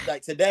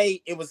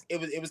today it was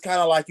kind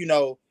of like,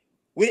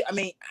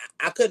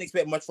 I couldn't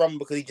expect much from him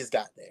because he just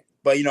got there.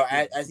 But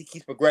as he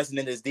keeps progressing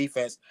in this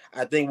defense,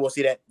 I think we'll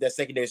see that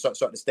secondary start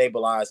to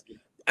stabilize.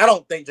 I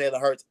don't think Jalen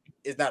Hurts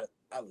is not.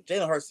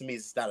 Jalen Hurts to me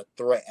is not a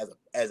threat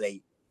as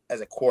a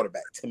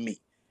quarterback to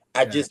me.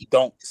 I just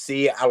don't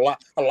see it. I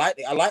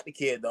like the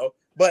kid though.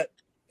 But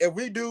if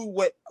we do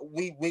what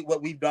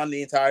we've done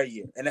the entire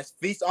year, and that's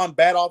feast on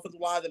bad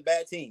offensive lines and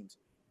bad teams,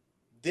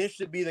 this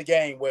should be the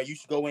game where you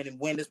should go in and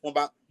win this one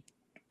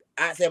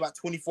I'd say about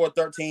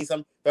 24-13,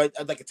 something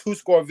like a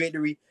 2-score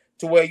victory,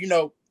 to where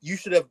you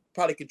should have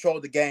probably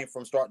controlled the game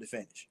from start to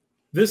finish.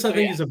 This I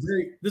think is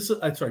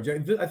I'm sorry,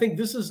 Jay. I think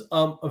this is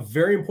a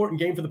very important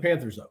game for the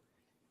Panthers, though.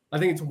 I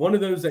think it's one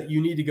of those that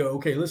you need to go,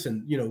 okay,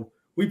 listen,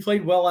 we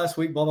played well last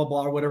week, blah, blah,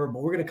 blah, or whatever,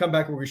 but we're going to come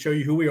back and we're going to show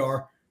you who we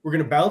are. We're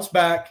going to bounce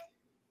back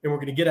and we're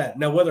going to get at it.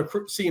 Now, whether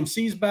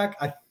CMC's back,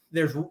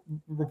 there's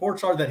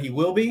reports are that he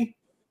will be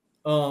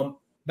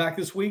back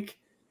this week.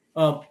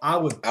 I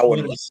would play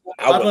him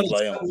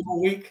a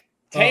week.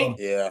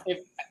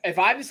 If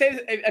I have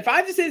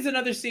to say this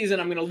another season,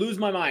 I'm going to lose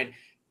my mind.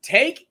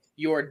 Take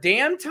your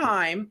damn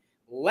time.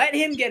 Let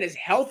him get as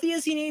healthy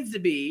as he needs to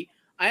be.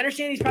 I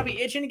understand he's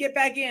probably itching to get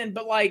back in,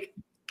 but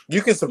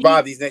you can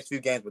survive these next few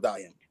games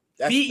without him.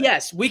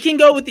 Yes, we can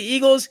go with the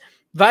Eagles,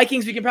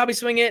 Vikings. We can probably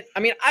swing it.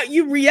 I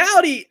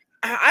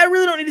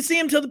really don't need to see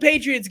him till the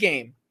Patriots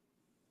game.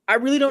 I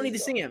really don't need to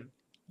see him.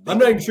 I'm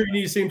not even sure you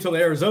need to see him till the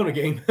Arizona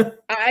game. And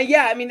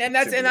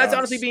that's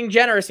honestly being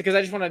generous, because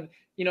I just want to,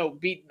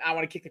 I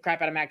want to kick the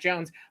crap out of Mac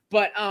Jones,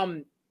 but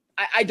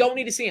I don't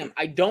need to see him.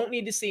 I don't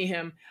need to see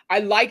him. I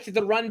liked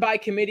the run by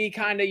committee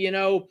kind of,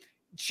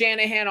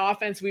 Shanahan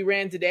offense we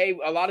ran today,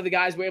 a lot of the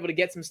guys were able to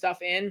get some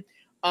stuff in.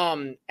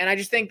 And I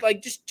just think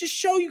like just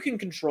show you can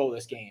control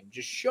this game.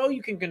 Just show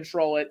you can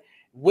control it.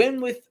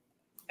 Win with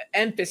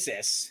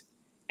emphasis,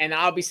 and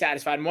I'll be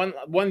satisfied. And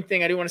one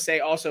thing I do want to say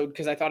also,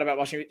 because I thought about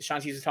while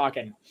Sean T was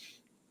talking,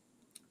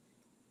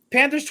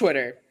 Panthers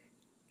Twitter.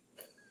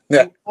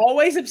 Yeah.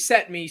 Always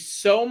upset me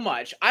so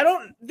much.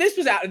 This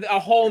was a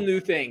whole new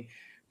thing.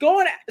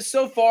 Going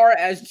so far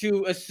as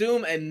to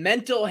assume a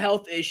mental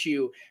health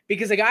issue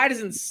because a guy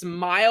doesn't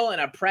smile in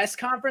a press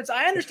conference.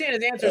 I understand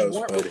his answers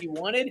weren't what he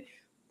wanted.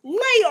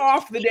 Lay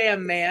off the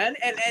damn man.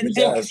 And he's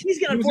going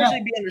to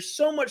unfortunately be under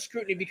so much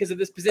scrutiny because of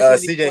this position.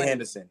 CJ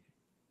Henderson.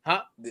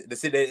 Huh? We were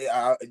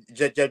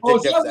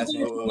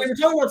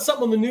talking about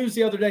something on the news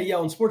the other day,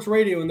 on sports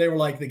radio, and they were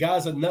like, the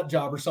guy's a nut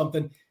job or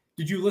something.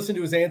 Did you listen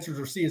to his answers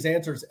or see his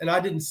answers? And I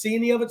didn't see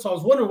any of it, so I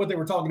was wondering what they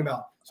were talking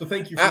about. So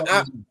thank you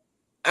for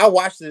I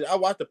watched it. I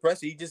watched the press.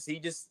 He just.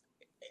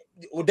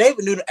 Well,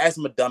 David Newton asked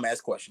him a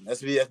dumbass question.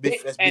 Let's be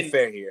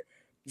fair here.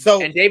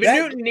 And David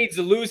Newton needs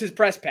to lose his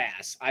press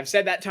pass. I've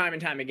said that time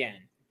and time again.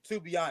 To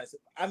be honest,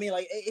 I mean,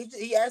 like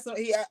he asked him.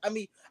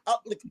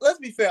 Let's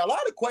be fair. A lot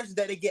of the questions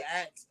that they get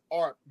asked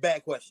are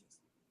bad questions.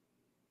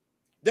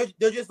 They're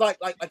just like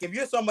if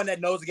you're someone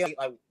that knows again,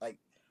 like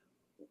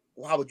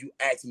why would you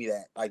ask me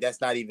that? Like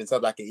that's not even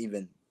something I can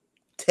even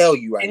tell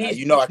you right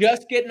now.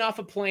 Just getting off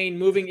a plane,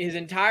 moving. His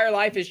entire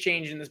life has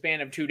changed in the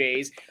span of 2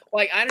 days.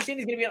 Like I understand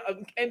he's going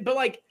to be, but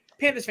like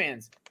Panthers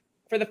fans,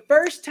 for the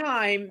first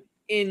time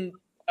in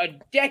a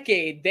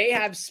decade, they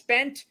have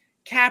spent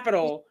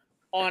capital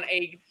on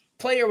a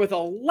player with a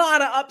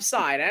lot of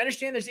upside. I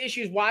understand there's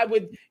issues. Why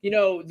would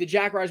the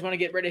Jaguars want to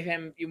get rid of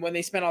him when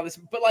they spent all this?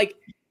 But like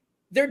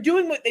they're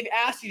doing what they've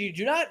asked you to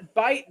do. Do not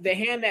bite the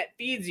hand that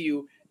feeds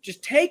you.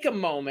 Just take a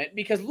moment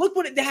because look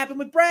what happened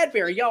with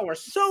Bradbury. Y'all were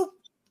so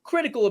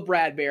critical of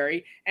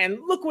Bradbury, and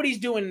look what he's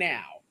doing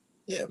now.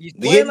 Yeah, he's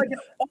playing like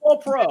an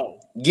all-pro.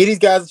 Give these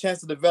guys a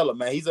chance to develop,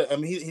 man. He's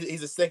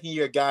a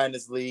second-year guy in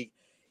this league.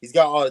 He's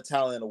got all the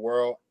talent in the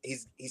world.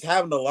 He's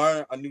having to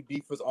learn a new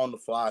defense on the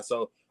fly.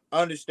 So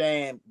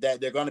understand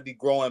that they're going to be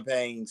growing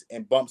pains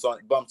and bumps on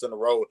the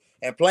road.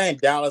 And playing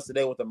Dallas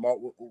today with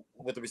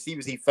the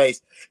receivers he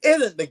faced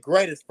isn't the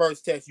greatest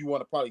first test you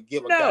want to probably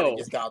give a guy that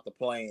just got off the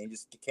plane and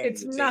just came.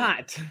 It's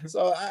not.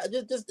 So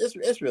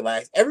just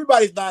relax.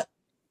 Everybody's not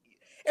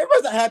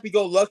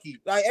happy-go-lucky.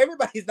 Like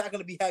everybody's not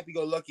going to be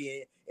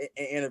happy-go-lucky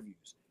in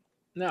interviews.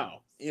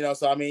 No.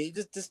 So I mean,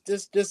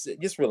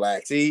 just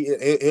relax.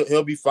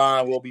 He'll be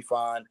fine. We'll be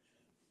fine.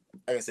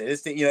 Like I said,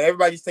 this thing,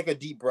 everybody just take a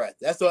deep breath.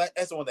 That's the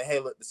one thing. Hey,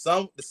 look, the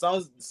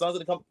sun's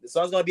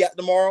gonna be out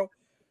tomorrow.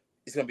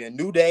 It's gonna be a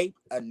new day,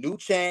 a new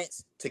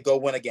chance to go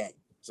win a game.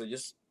 So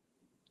just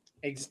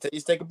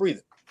take a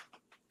breather.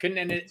 Couldn't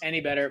end it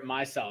any better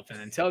myself. And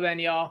until then,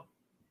 y'all,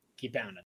 keep pounding.